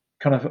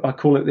kind of, I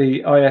call it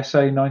the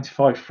ISA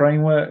 95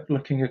 framework,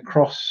 looking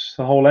across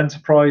the whole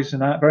enterprise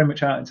and very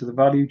much out into the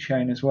value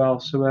chain as well.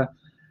 So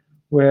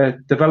we're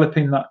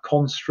developing that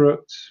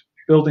construct,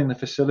 building the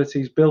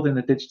facilities, building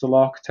the digital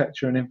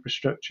architecture and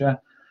infrastructure,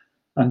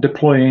 and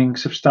deploying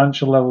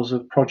substantial levels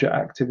of project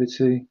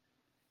activity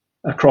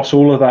across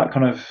all of that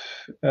kind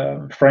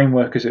of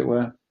framework, as it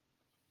were.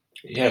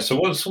 Yeah. So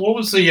what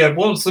was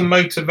the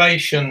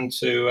motivation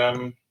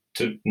to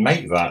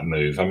make that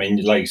move? I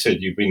mean, like you said,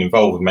 you've been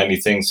involved with many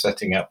things,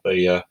 setting up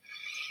the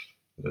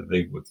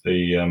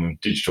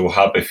digital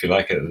hub, if you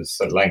like,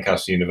 at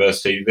Lancaster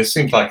University. This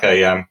seems like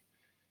a,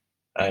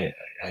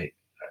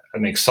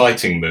 an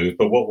exciting move,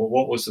 but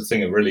what was the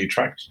thing that really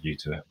attracted you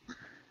to it?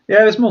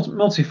 Yeah, it's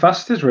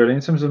multifaceted really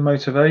in terms of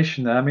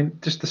motivation there. I mean,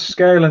 just the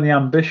scale and the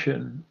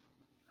ambition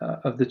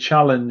of the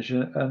challenge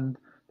and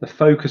the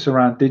focus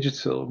around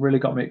digital really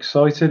got me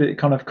excited. It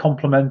kind of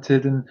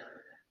complemented and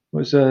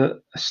was a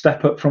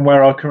step up from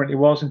where I currently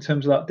was in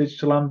terms of that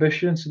digital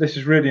ambition. So this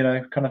is really,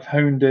 kind of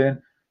honed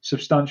in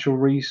substantial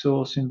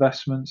resource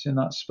investments in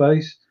that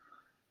space.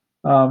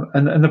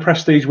 And the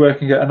prestige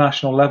working at a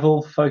national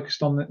level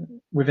focused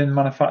on within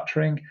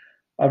manufacturing.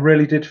 I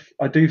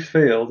do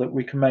feel that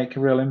we can make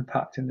a real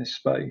impact in this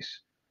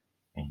space.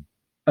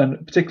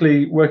 And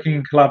particularly working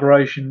in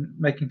collaboration,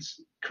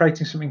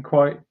 creating something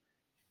quite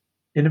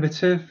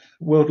innovative,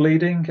 world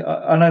leading.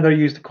 I know they're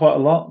used quite a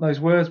lot, those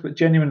words, but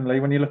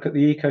genuinely, when you look at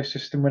the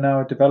ecosystem we're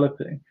now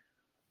developing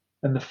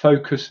and the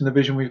focus and the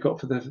vision we've got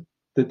for the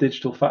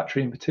digital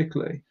factory in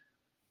particularly,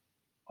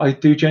 I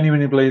do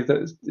genuinely believe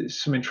that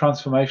something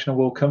transformational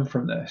will come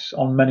from this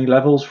on many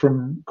levels,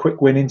 from quick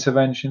win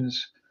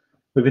interventions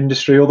with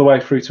industry all the way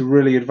through to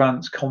really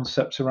advanced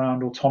concepts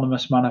around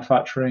autonomous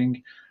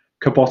manufacturing,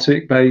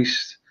 cobotic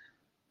based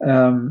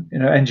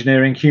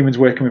engineering, humans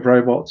working with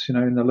robots,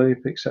 in the loop,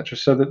 etc.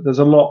 So that there's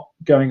a lot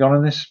going on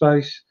in this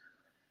space.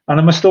 And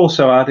I must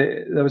also add,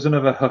 there was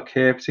another hook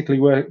here,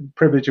 particularly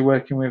privilege of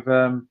working with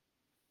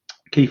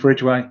Keith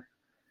Ridgway,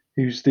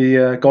 who's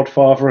the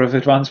godfather of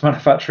advanced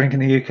manufacturing in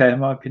the UK, in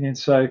my opinion.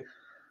 So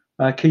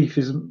Keith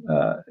is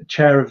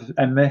chair of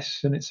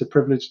MMIS, and it's a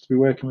privilege to be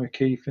working with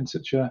Keith in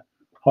such a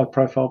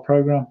high-profile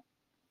program.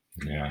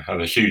 Yeah,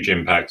 had a huge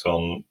impact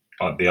on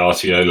the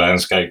RTO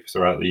landscape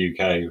throughout the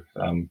UK.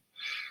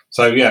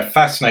 So yeah,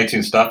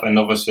 fascinating stuff, and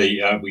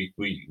obviously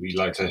we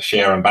like to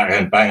share and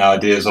bang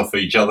ideas off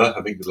each other.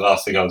 I think the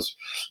last thing I was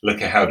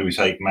looking at, how do we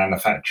take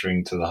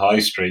manufacturing to the high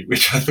street,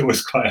 which I thought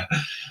was quite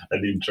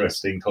an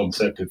interesting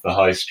concept. If the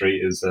high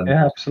street is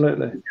yeah,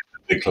 absolutely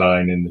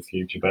decline in the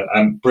future, but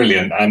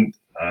brilliant, and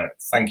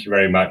thank you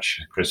very much,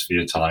 Chris, for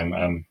your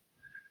time.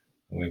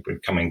 We're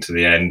coming to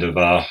the end of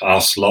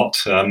our slot,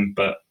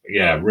 but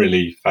yeah,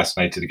 really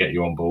fascinated to get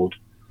you on board.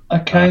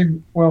 Okay,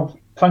 well,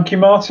 thank you,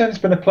 Martin. It's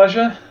been a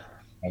pleasure.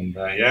 And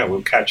yeah,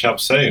 we'll catch up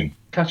soon.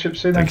 Catch up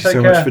soon. Thank you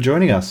so much for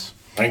joining us.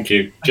 Thank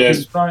you.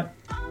 Cheers. Bye.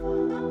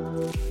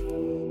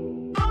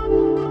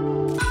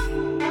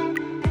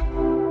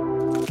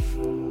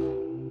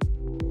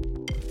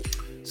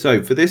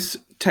 So for this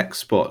tech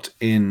spot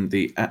in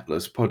the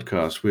Atlas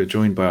podcast, we're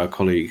joined by our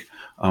colleague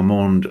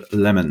Armand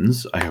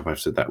Lemons. I hope I've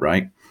said that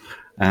right.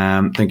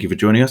 Thank you for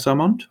joining us,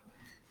 Armand.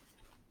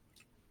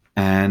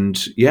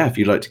 And yeah, if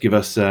you'd like to give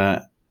us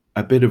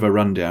a bit of a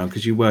rundown,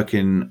 because you work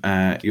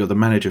you're the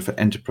manager for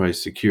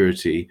enterprise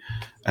security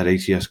at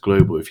ATS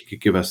Global. If you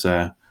could give us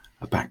a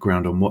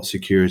background on what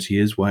security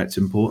is, why it's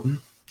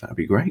important, that'd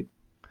be great.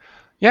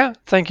 Yeah,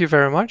 thank you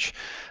very much.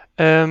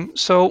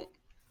 So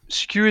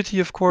security,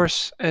 of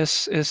course,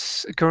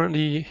 is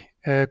currently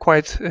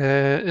quite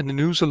in the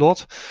news a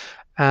lot,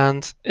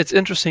 and it's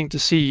interesting to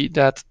see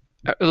that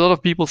a lot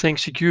of people think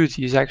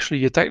security is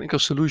actually a technical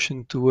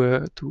solution to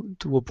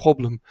a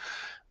problem,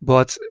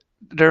 but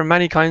there are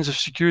many kinds of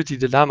security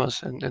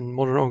dilemmas in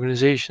modern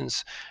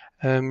organizations.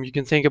 You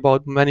can think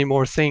about many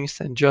more things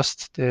than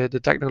just the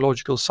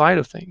technological side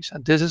of things.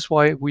 And this is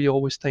why we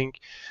always think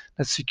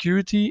that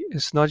security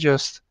is not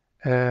just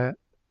a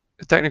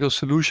technical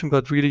solution,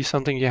 but really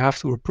something you have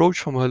to approach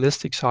from a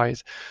holistic side.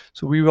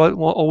 So we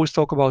always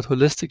talk about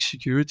holistic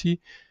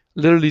security,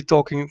 literally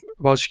talking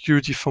about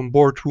security from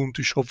boardroom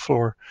to shop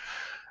floor.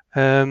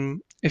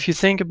 If you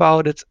think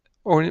about it,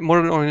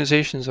 modern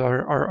organizations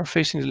are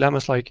facing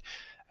dilemmas like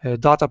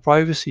data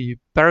privacy,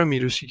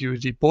 parameter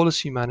security,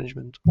 policy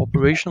management,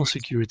 operational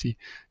security,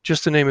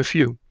 just to name a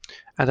few.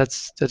 And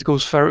that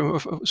goes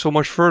so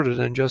much further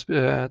than just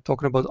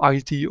talking about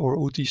IT or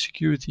OT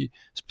security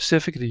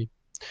specifically.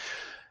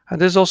 And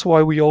this is also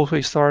why we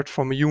always start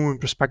from a human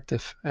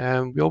perspective.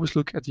 We always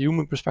look at the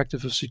human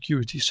perspective of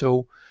security.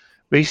 So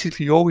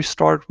basically, you always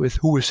start with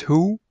who is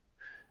who.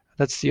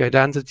 That's the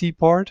identity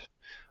part.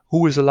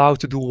 Who is allowed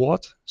to do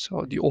what?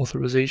 So the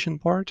authorization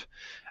part.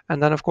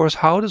 And then, of course,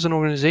 how does an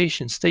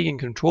organization stay in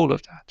control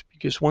of that?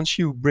 Because once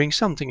you bring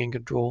something in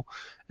control,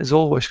 it's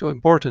always so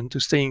important to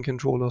stay in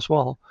control as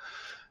well.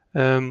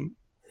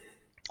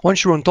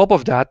 Once you're on top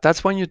of that,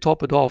 that's when you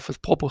top it off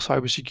with proper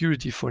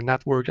cybersecurity for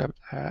network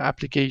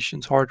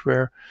applications,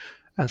 hardware,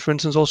 and for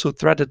instance, also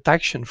threat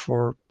detection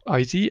for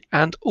IT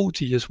and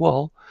OT as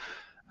well,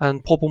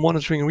 and proper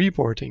monitoring and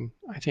reporting.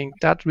 I think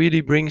that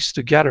really brings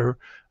together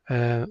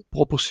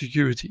proper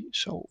security.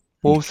 So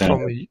both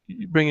from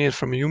bringing it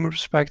from a human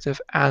perspective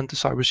and the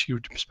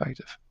cybersecurity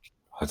perspective.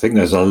 I think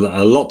there's a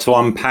lot to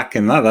unpack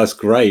in that. That's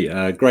great.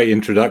 Great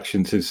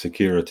introduction to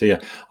security.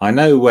 I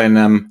know when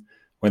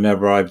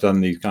whenever I've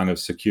done these kind of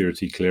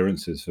security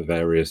clearances for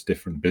various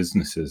different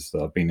businesses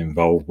that I've been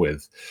involved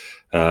with,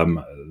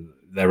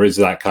 there is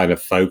that kind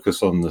of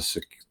focus on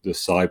the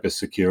cyber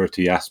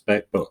security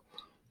aspect. But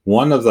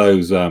one of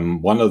those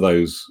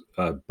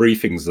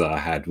briefings that I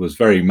had was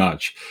very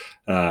much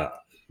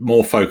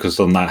more focused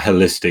on that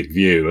holistic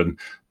view. And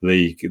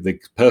the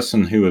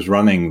person who was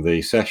running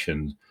the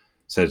session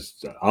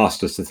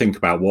asked us to think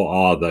about, what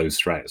are those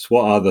threats?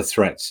 What other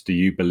threats do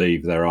you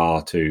believe there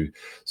are to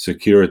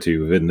security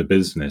within the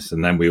business?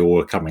 And then we all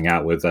were coming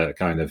out with a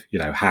kind of,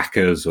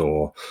 hackers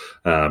or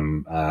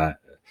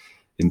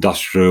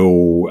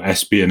industrial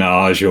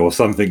espionage or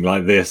something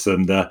like this.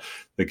 And the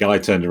guy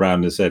turned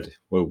around and said,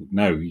 well,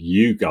 no,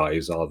 you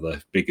guys are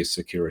the biggest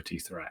security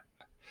threat.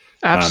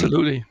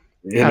 Absolutely.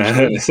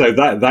 Absolutely. So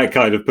that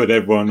kind of put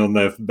everyone on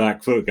their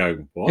back foot,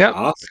 going, what? Yep.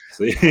 Us?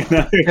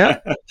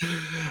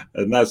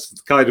 And that's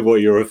kind of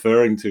what you're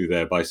referring to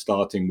there, by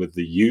starting with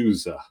the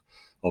user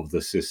of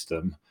the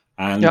system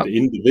and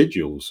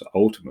individuals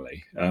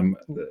ultimately, and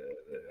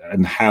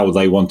how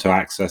they want to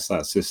access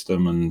that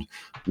system and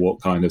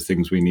what kind of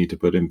things we need to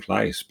put in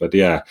place. But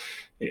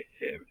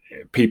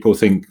people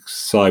think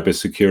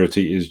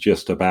cybersecurity is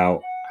just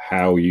about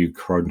how you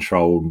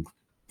control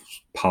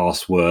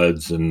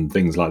passwords and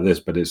things like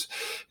this, but it's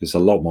a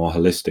lot more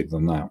holistic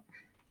than that.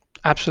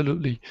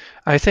 Absolutely.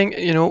 I think,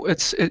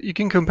 you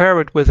can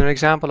compare it with an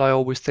example I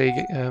always take.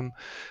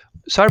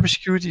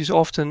 Cybersecurity is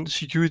often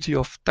security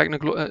of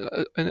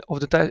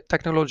the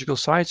technological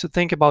side. So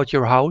think about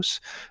your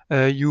house.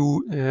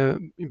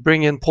 You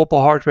bring in proper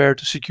hardware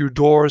to secure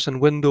doors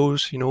and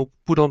windows.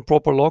 Put on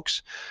proper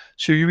locks.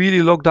 So you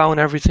really lock down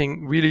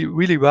everything really,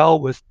 really well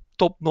with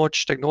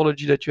top-notch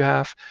technology that you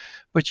have,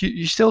 but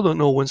you still don't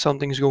know when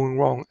something's going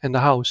wrong in the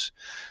house.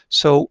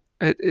 So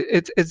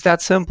it's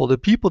that simple. The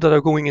people that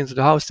are going into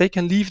the house, they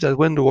can leave that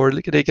window or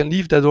they can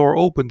leave that door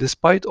open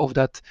despite of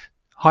that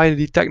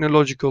highly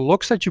technological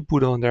locks that you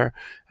put on there,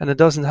 and it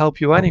doesn't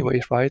help you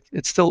anyways, right?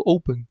 It's still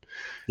open.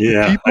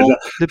 Yeah.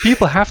 The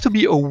people have to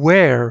be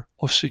aware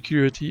of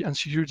security and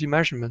security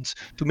measurements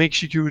to make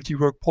security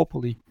work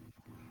properly.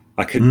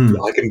 I can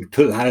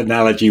put that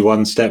analogy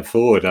one step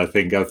forward. I'm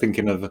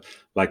thinking of,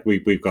 like,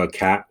 we've got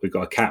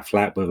a cat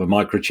flap with a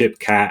microchip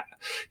cat,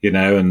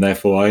 and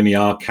therefore only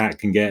our cat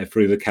can get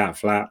through the cat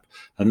flap.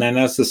 And then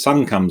as the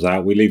sun comes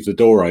out, we leave the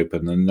door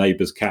open and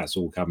neighbors' cats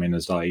all come in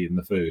and start eating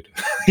the food.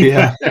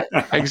 Yeah,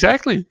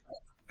 exactly.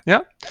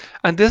 Yeah,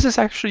 and this is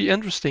actually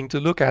interesting to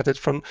look at it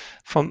from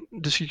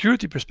the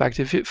security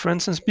perspective. For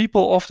instance,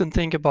 people often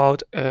think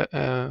about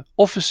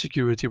office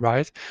security,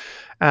 right?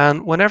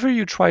 And whenever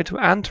you try to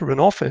enter an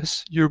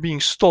office, you're being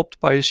stopped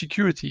by a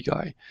security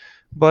guy.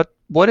 But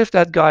what if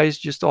that guy is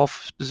just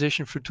off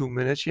position for 2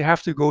 minutes? You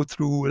have to go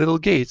through a little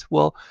gate.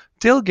 Well,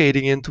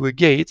 tailgating into a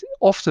gate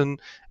often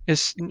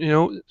is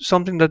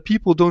something that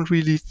people don't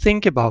really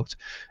think about.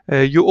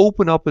 You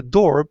open up a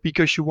door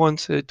because you want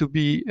to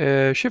be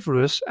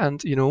chivalrous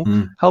and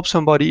help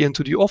somebody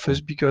into the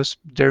office because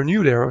they're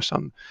new there or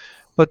something.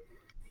 But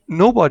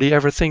nobody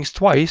ever thinks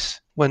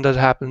twice when that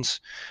happens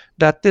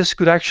that this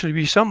could actually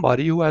be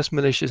somebody who has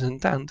malicious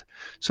intent.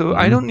 So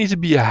I don't need to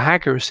be a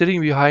hacker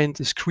sitting behind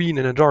the screen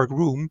in a dark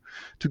room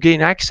to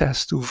gain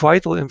access to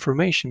vital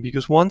information,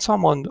 because once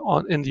I'm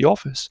in the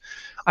office,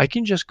 I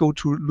can just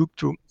look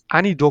through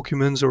any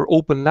documents or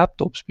open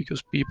laptops,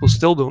 because people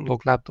still don't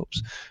lock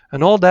laptops,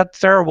 and all that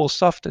terrible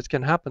stuff that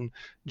can happen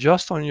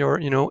just on your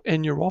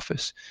in your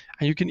office.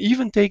 And you can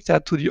even take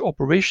that to the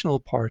operational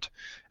part,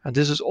 and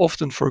this is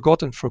often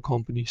forgotten for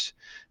companies.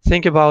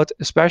 Think about,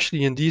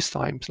 especially in these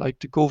times like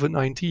the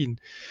COVID-19,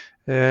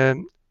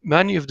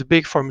 many of the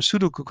big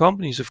pharmaceutical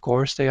companies, of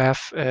course, they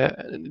have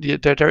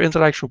their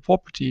intellectual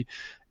property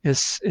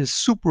is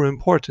super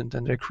important,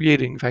 and they're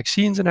creating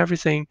vaccines and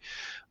everything.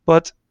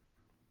 But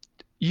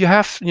you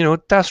have small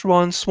test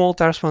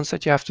runs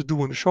that you have to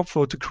do on the shop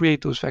floor to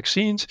create those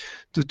vaccines,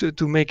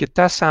 to make a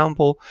test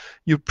sample.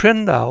 You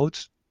print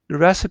out the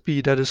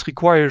recipe that is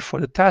required for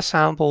the test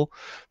sample.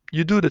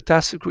 You do the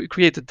test,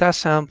 create the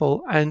test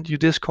sample, and you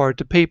discard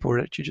the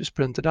paper that you just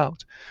printed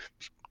out.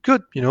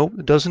 Good,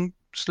 it doesn't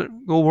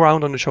go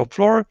around on the shop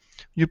floor.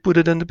 You put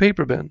it in the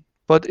paper bin.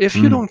 But if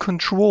you don't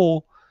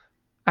control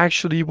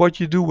actually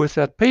what you do with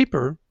that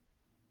paper,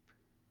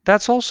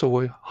 that's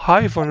also a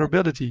high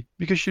vulnerability,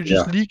 because you're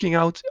just leaking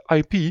out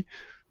IP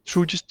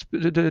through just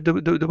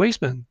the waste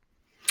bin.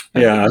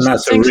 And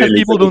that's things that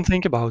people don't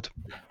think about.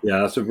 Yeah,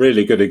 that's a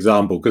really good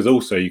example, because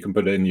also you can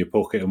put it in your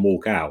pocket and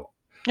walk out.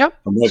 Yeah,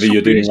 and whether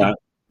you're doing that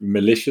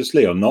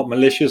maliciously or not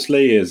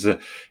maliciously is and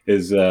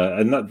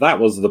that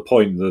was the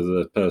point that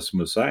the person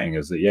was saying,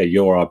 is that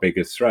you're our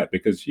biggest threat,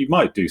 because you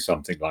might do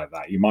something like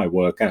that. You might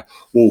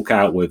walk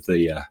out with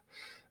the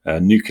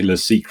nuclear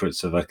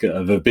secrets of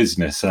a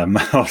business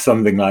or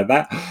something like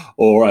that,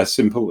 or as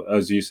simple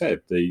as you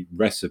said, the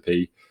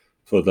recipe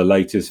for the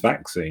latest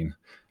vaccine.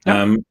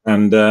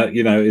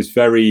 It's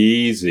very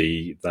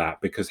easy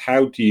because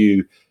how do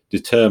you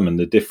determine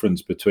the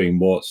difference between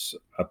what's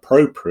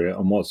appropriate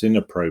and what's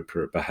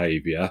inappropriate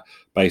behavior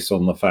based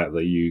on the fact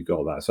that you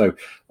got that? So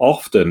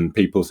often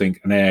people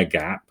think an air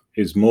gap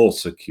is more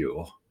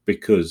secure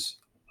because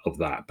of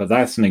that. But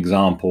that's an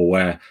example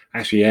where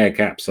actually air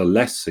gaps are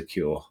less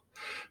secure,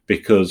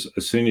 because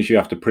as soon as you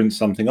have to print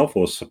something off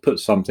or put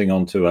something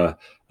onto a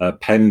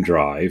pen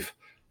drive,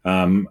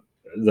 then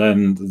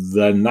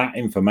that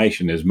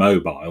information is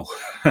mobile.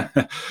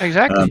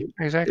 Exactly.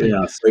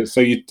 Yeah.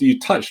 So you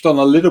touched on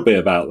a little bit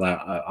about that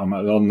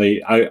on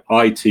the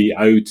IT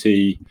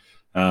OT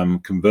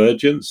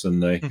convergence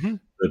and the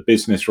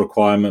business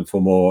requirement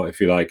for more,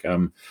 if you like,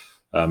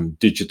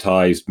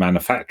 digitized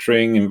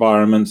manufacturing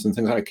environments and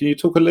things like that. Can you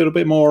talk a little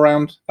bit more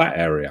around that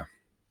area?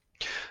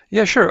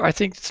 Yeah, sure. I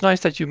think it's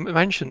nice that you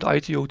mentioned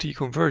IT/OT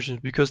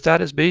conversions, because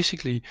that is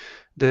basically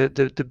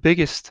the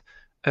biggest,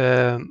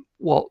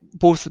 well,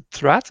 both a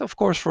threat, of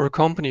course, for a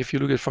company if you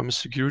look at it from a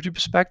security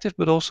perspective,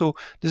 but also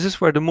this is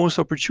where the most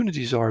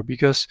opportunities are,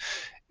 because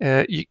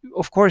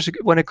of course,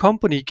 when a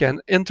company can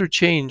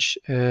interchange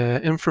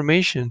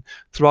information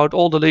throughout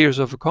all the layers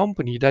of a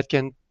company, that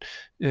can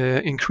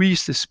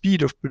increase the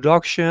speed of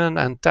production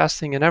and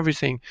testing and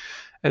everything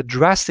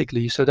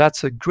drastically. So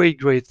that's a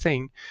great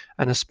thing.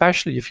 And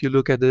especially if you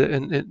look at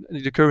in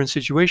the current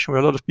situation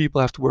where a lot of people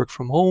have to work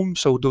from home,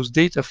 so those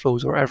data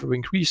flows are ever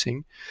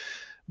increasing.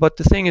 But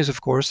the thing is,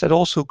 of course, that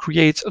also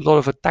creates a lot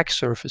of attack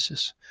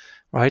surfaces,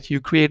 right? You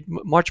create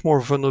much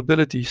more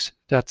vulnerabilities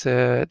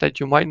that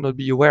you might not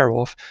be aware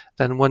of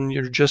than when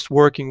you're just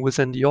working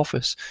within the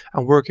office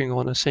and working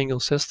on a single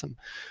system.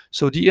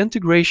 So the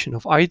integration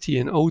of IT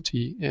and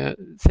OT,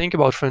 think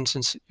about, for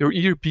instance, your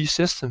ERP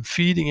system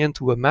feeding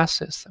into a MES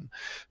system,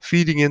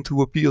 feeding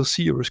into a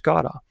PLC or a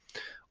SCADA,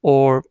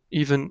 or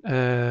even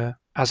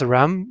as a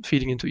RAM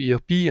feeding into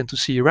ERP and to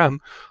CRM.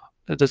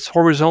 That's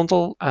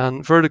horizontal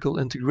and vertical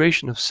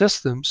integration of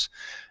systems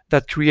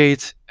that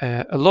create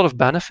a lot of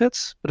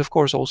benefits, but of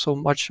course also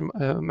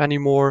many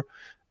more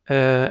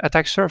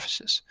attack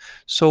surfaces.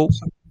 So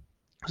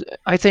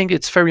I think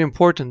it's very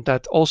important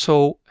that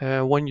also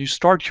when you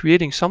start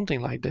creating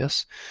something like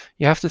this,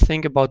 you have to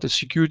think about the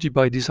security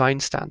by design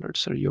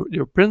standards. So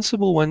your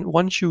principle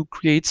once you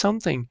create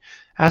something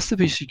has to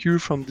be secure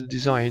from the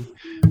design,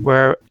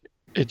 where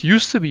it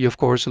used to be, of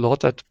course, a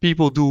lot that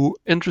people do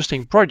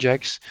interesting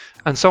projects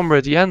and somewhere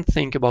at the end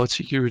think about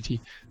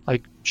security.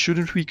 Like,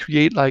 shouldn't we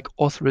create like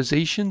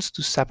authorizations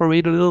to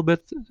separate a little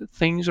bit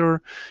things,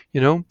 or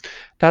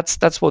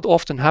that's what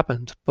often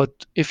happened.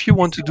 But if you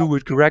want to do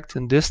it correct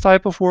in this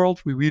type of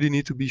world, we really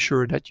need to be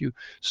sure that you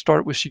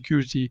start with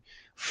security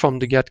from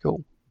the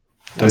get-go.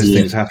 Those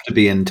things have to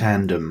be in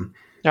tandem.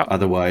 Yeah.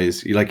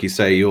 Otherwise, like you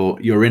say,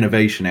 your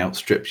innovation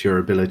outstrips your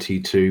ability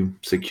to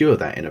secure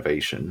that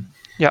innovation.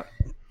 Yeah.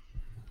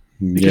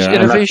 Because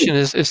innovation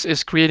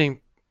is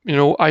creating,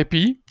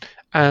 IP,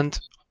 and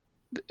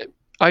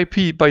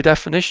IP by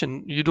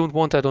definition, you don't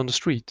want that on the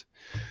street.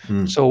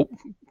 So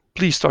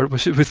please start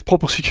with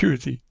proper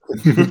security.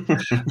 And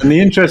the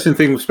interesting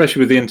thing,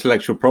 especially with the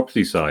intellectual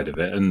property side of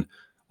it, and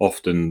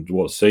often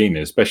what's seen,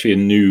 especially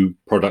in new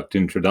product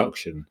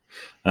introduction,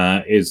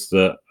 is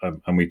that,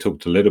 and we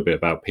talked a little bit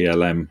about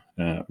PLM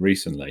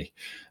recently,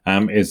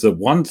 is that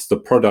once the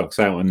product's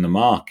out in the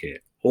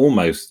market,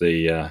 almost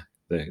the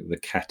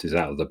cat is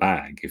out of the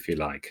bag, if you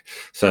like.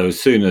 So as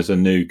soon as a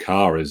new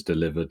car is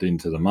delivered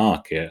into the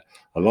market,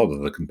 a lot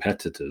of the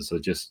competitors are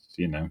just,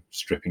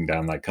 stripping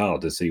down that car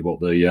to see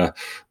what the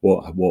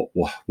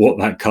what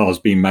that car's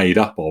been made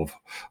up of,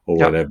 or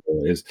whatever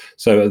it is.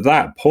 So at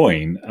that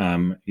point,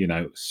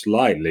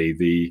 slightly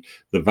the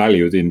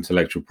value of the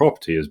intellectual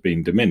property has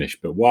been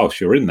diminished. But whilst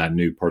you're in that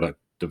new product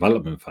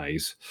development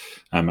phase,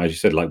 as you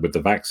said, like with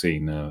the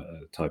vaccine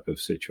type of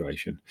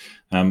situation,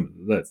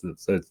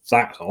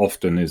 that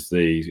often is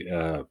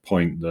the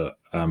point that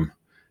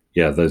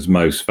there's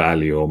most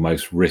value or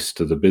most risk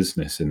to the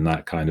business in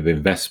that kind of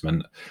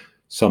investment.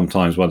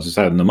 Sometimes once it's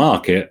out in the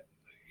market,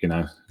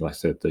 like I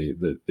said,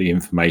 the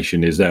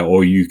information is there,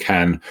 or you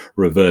can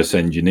reverse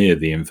engineer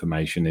the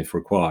information if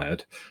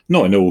required.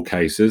 Not in all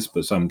cases,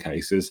 but some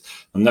cases,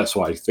 and that's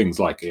why things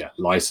like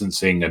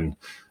licensing and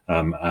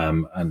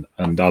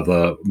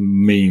other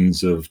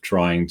means of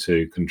trying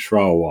to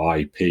control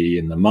IP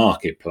in the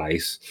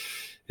marketplace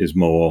is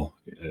more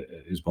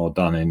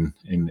done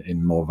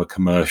in more of a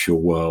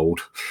commercial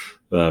world,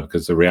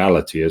 because the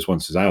reality is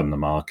once it's out in the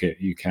market,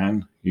 you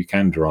can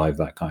derive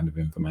that kind of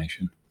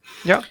information.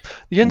 Yeah,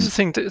 the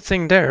interesting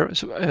thing there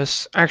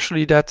is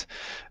actually that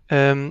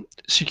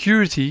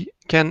security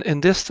can,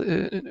 in this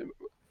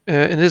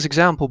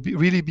example,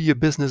 really be a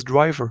business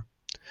driver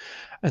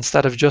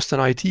instead of just an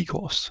IT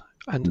cost.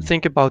 And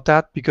think about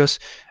that, because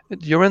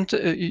you're into,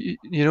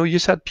 you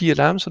said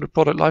PLM, so the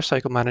product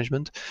lifecycle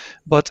management,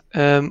 but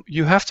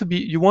you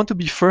want to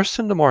be first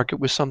in the market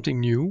with something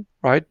new,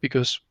 right?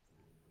 Because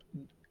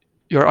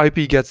your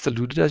IP gets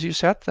diluted, as you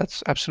said.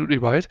 That's absolutely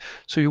right.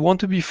 So you want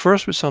to be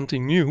first with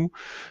something new.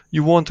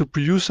 You want to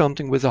produce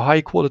something with a high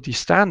quality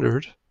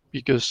standard,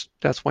 because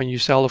that's when you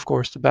sell, of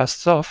course, the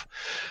best stuff.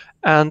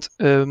 And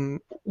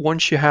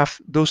once you have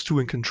those two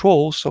in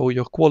control, so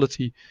your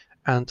quality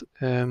and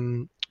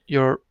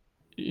your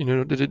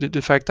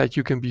the fact that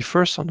you can be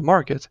first on the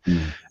market,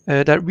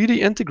 that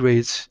really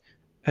integrates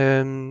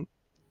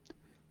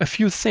a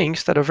few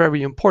things that are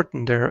very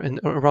important there and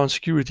around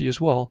security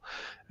as well.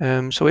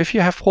 So if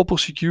you have proper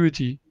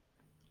security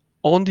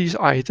on these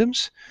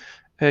items,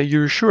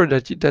 you're sure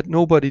that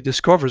nobody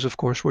discovers, of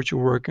course, what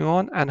you're working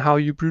on and how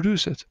you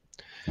produce it.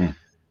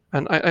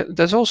 And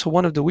that's also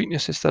one of the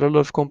weaknesses that a lot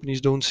of companies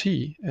don't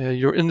see.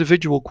 Your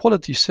individual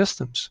quality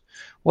systems.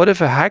 What if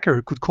a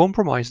hacker could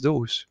compromise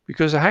those?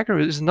 Because a hacker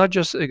is not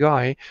just a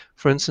guy,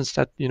 for instance,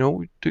 that,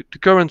 the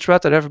current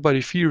threat that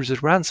everybody fears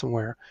is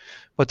ransomware.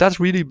 But that's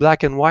really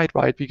black and white,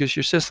 right? Because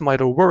your system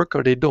either work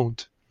or they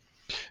don't.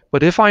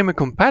 But if I'm a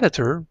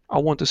competitor, I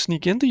want to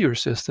sneak into your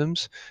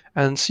systems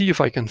and see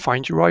if I can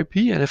find your IP.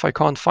 And if I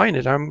can't find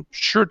it, I'm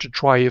sure to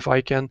try if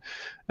I can,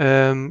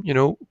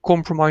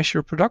 compromise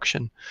your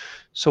production.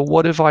 So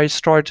what if I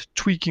start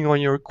tweaking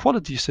on your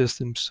quality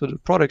systems? So the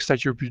products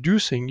that you're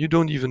producing, you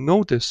don't even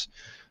notice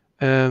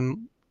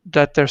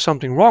that there's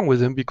something wrong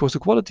with them because the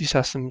quality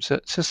system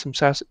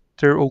says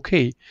they're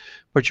okay.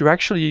 But you're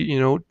actually,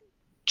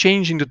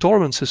 changing the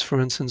tolerances, for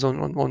instance,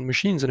 on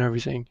machines and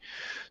everything.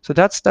 So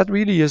that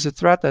really is a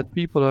threat that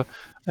people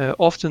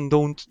often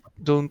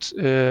don't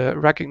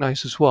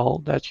recognize as well.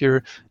 That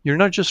you're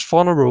not just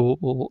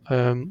vulnerable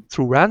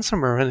through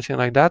ransomware or anything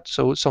like that.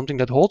 So it's something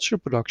that halts your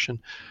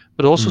production,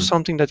 but also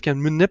something that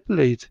can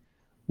manipulate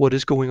what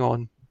is going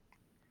on.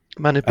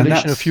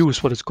 Manipulation of view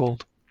is what it's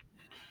called.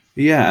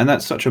 Yeah, and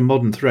that's such a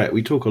modern threat.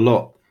 We talk a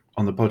lot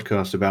on the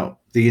podcast about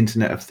the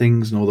Internet of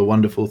Things and all the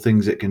wonderful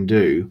things it can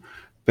do,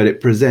 but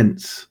it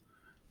presents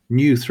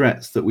new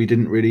threats that we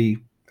didn't really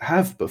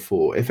have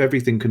before. If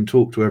everything can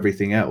talk to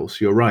everything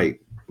else, you're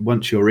right.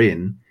 Once you're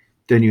in,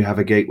 then you have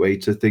a gateway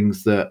to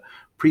things that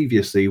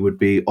previously would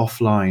be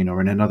offline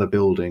or in another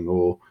building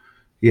or,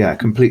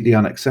 completely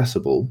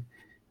inaccessible,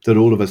 that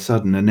all of a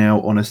sudden are now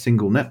on a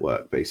single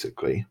network,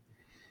 basically.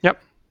 Yep,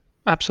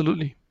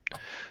 absolutely.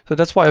 So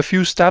that's why a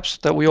few steps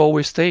that we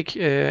always take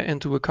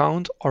into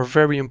account are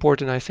very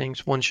important, I think,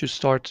 once you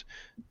start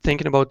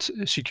thinking about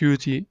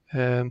security.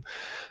 And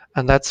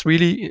that's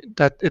really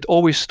that it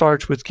always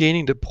starts with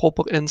gaining the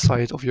proper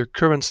insight of your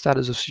current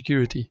status of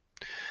security.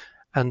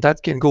 And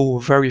that can go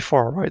very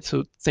far, right?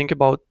 So think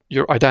about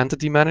your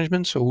identity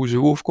management. So who's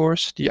who, of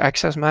course, the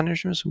access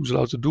management, so who's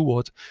allowed to do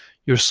what,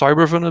 your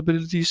cyber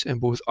vulnerabilities in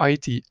both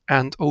IT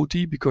and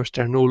OT, because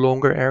they're no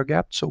longer air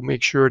gapped. So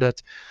make sure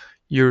that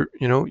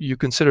you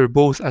consider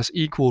both as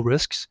equal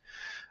risks.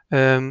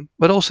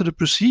 But also the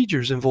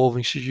procedures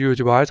involving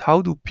security, right?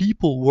 How do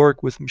people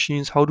work with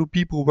machines? How do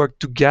people work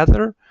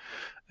together?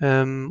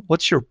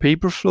 What's your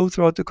paper flow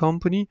throughout the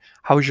company?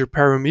 How is your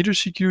parameter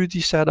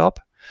security set up?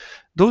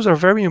 Those are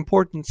very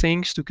important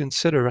things to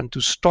consider and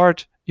to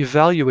start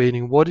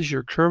evaluating what is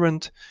your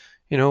current,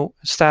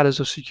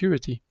 status of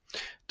security,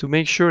 to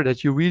make sure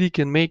that you really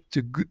can make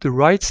the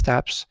right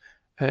steps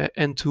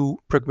and to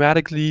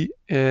pragmatically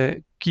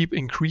keep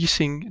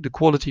increasing the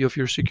quality of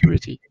your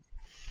security.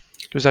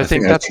 Because I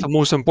think that's the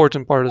most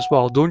important part as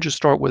well. Don't just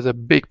start with a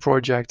big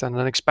project and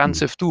an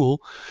expensive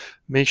tool.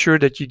 Make sure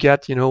that you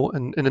get,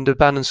 an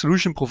independent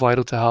solution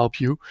provider to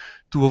help you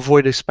to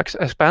avoid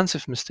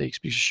expensive mistakes,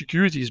 because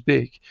security is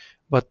big,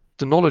 but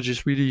the knowledge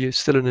is really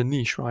still in a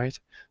niche, right?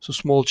 So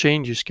small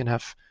changes can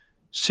have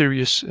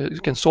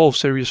can solve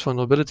serious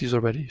vulnerabilities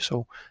already.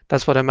 So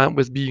that's what I meant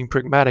with being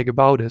pragmatic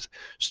about it.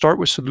 Start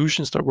with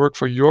solutions that work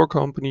for your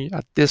company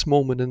at this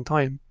moment in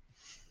time.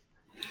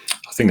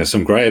 I think there's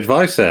some great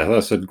advice there.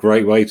 That's a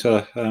great way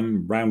to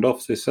round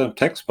off this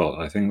tech spot,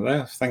 I think,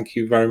 there. Thank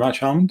you very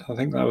much, Armand. I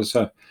think that was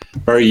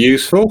very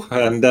useful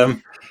and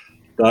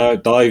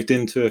dived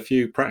into a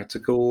few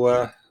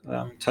practical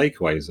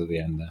takeaways at the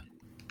end there.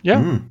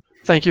 Yeah.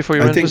 Thank you for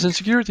your interest in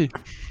security.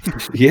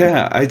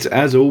 Yeah,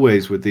 as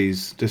always with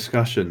these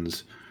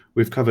discussions,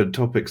 we've covered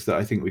topics that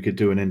I think we could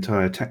do an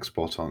entire tech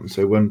spot on.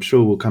 So I'm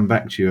sure we'll come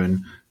back to you and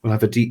we'll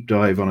have a deep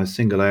dive on a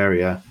single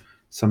area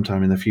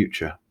sometime in the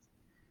future.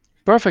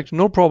 Perfect.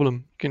 No problem.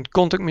 You can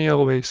contact me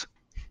always.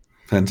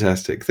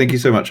 Fantastic. Thank you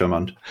so much,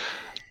 Armand.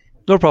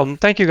 No problem.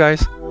 Thank you,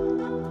 guys.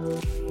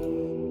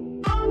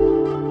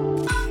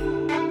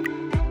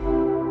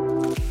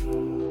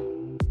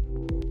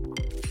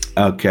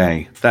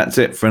 Okay, that's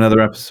it for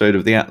another episode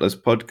of the Atlas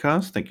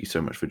podcast. Thank you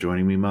so much for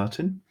joining me,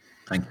 Martin.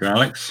 Thank you,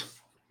 Alex.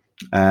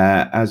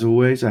 As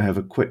always, I have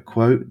a quick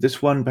quote.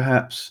 This one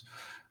perhaps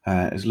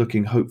is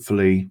looking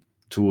hopefully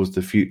towards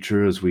the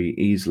future as we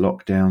ease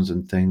lockdowns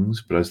and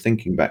things, but I was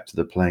thinking back to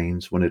the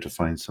planes, wanted to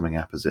find something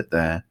opposite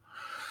there.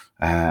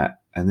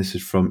 And this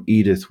is from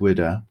Edith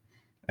Widder,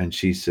 and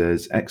she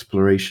says,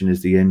 exploration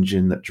is the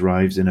engine that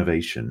drives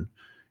innovation.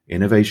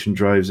 Innovation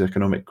drives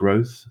economic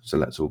growth, so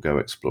let's all go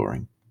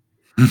exploring.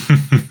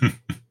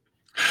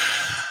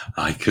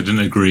 I couldn't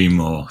agree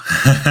more.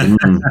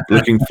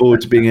 Looking forward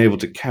to being able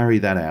to carry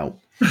that out.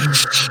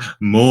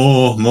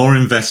 More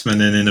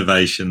investment in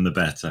innovation, the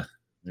better.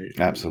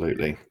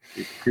 Absolutely.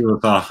 It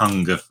fuels our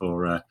hunger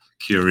for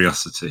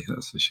curiosity,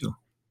 that's for sure.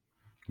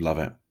 Love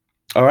it.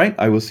 All right,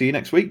 I will see you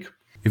next week.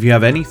 If you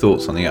have any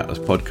thoughts on the Atlas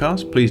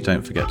podcast, please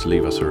don't forget to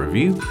leave us a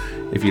review.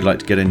 If you'd like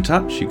to get in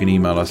touch, you can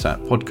email us at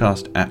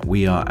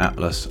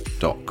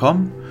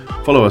podcast@weareatlas.com.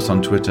 Follow us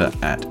on Twitter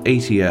at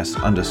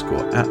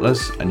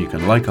 @ATS_Atlas, and you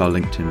can like our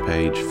LinkedIn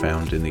page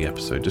found in the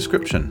episode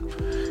description.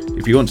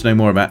 If you want to know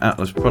more about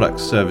Atlas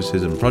products,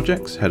 services and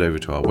projects, head over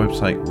to our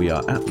website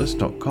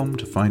weareatlas.com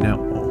to find out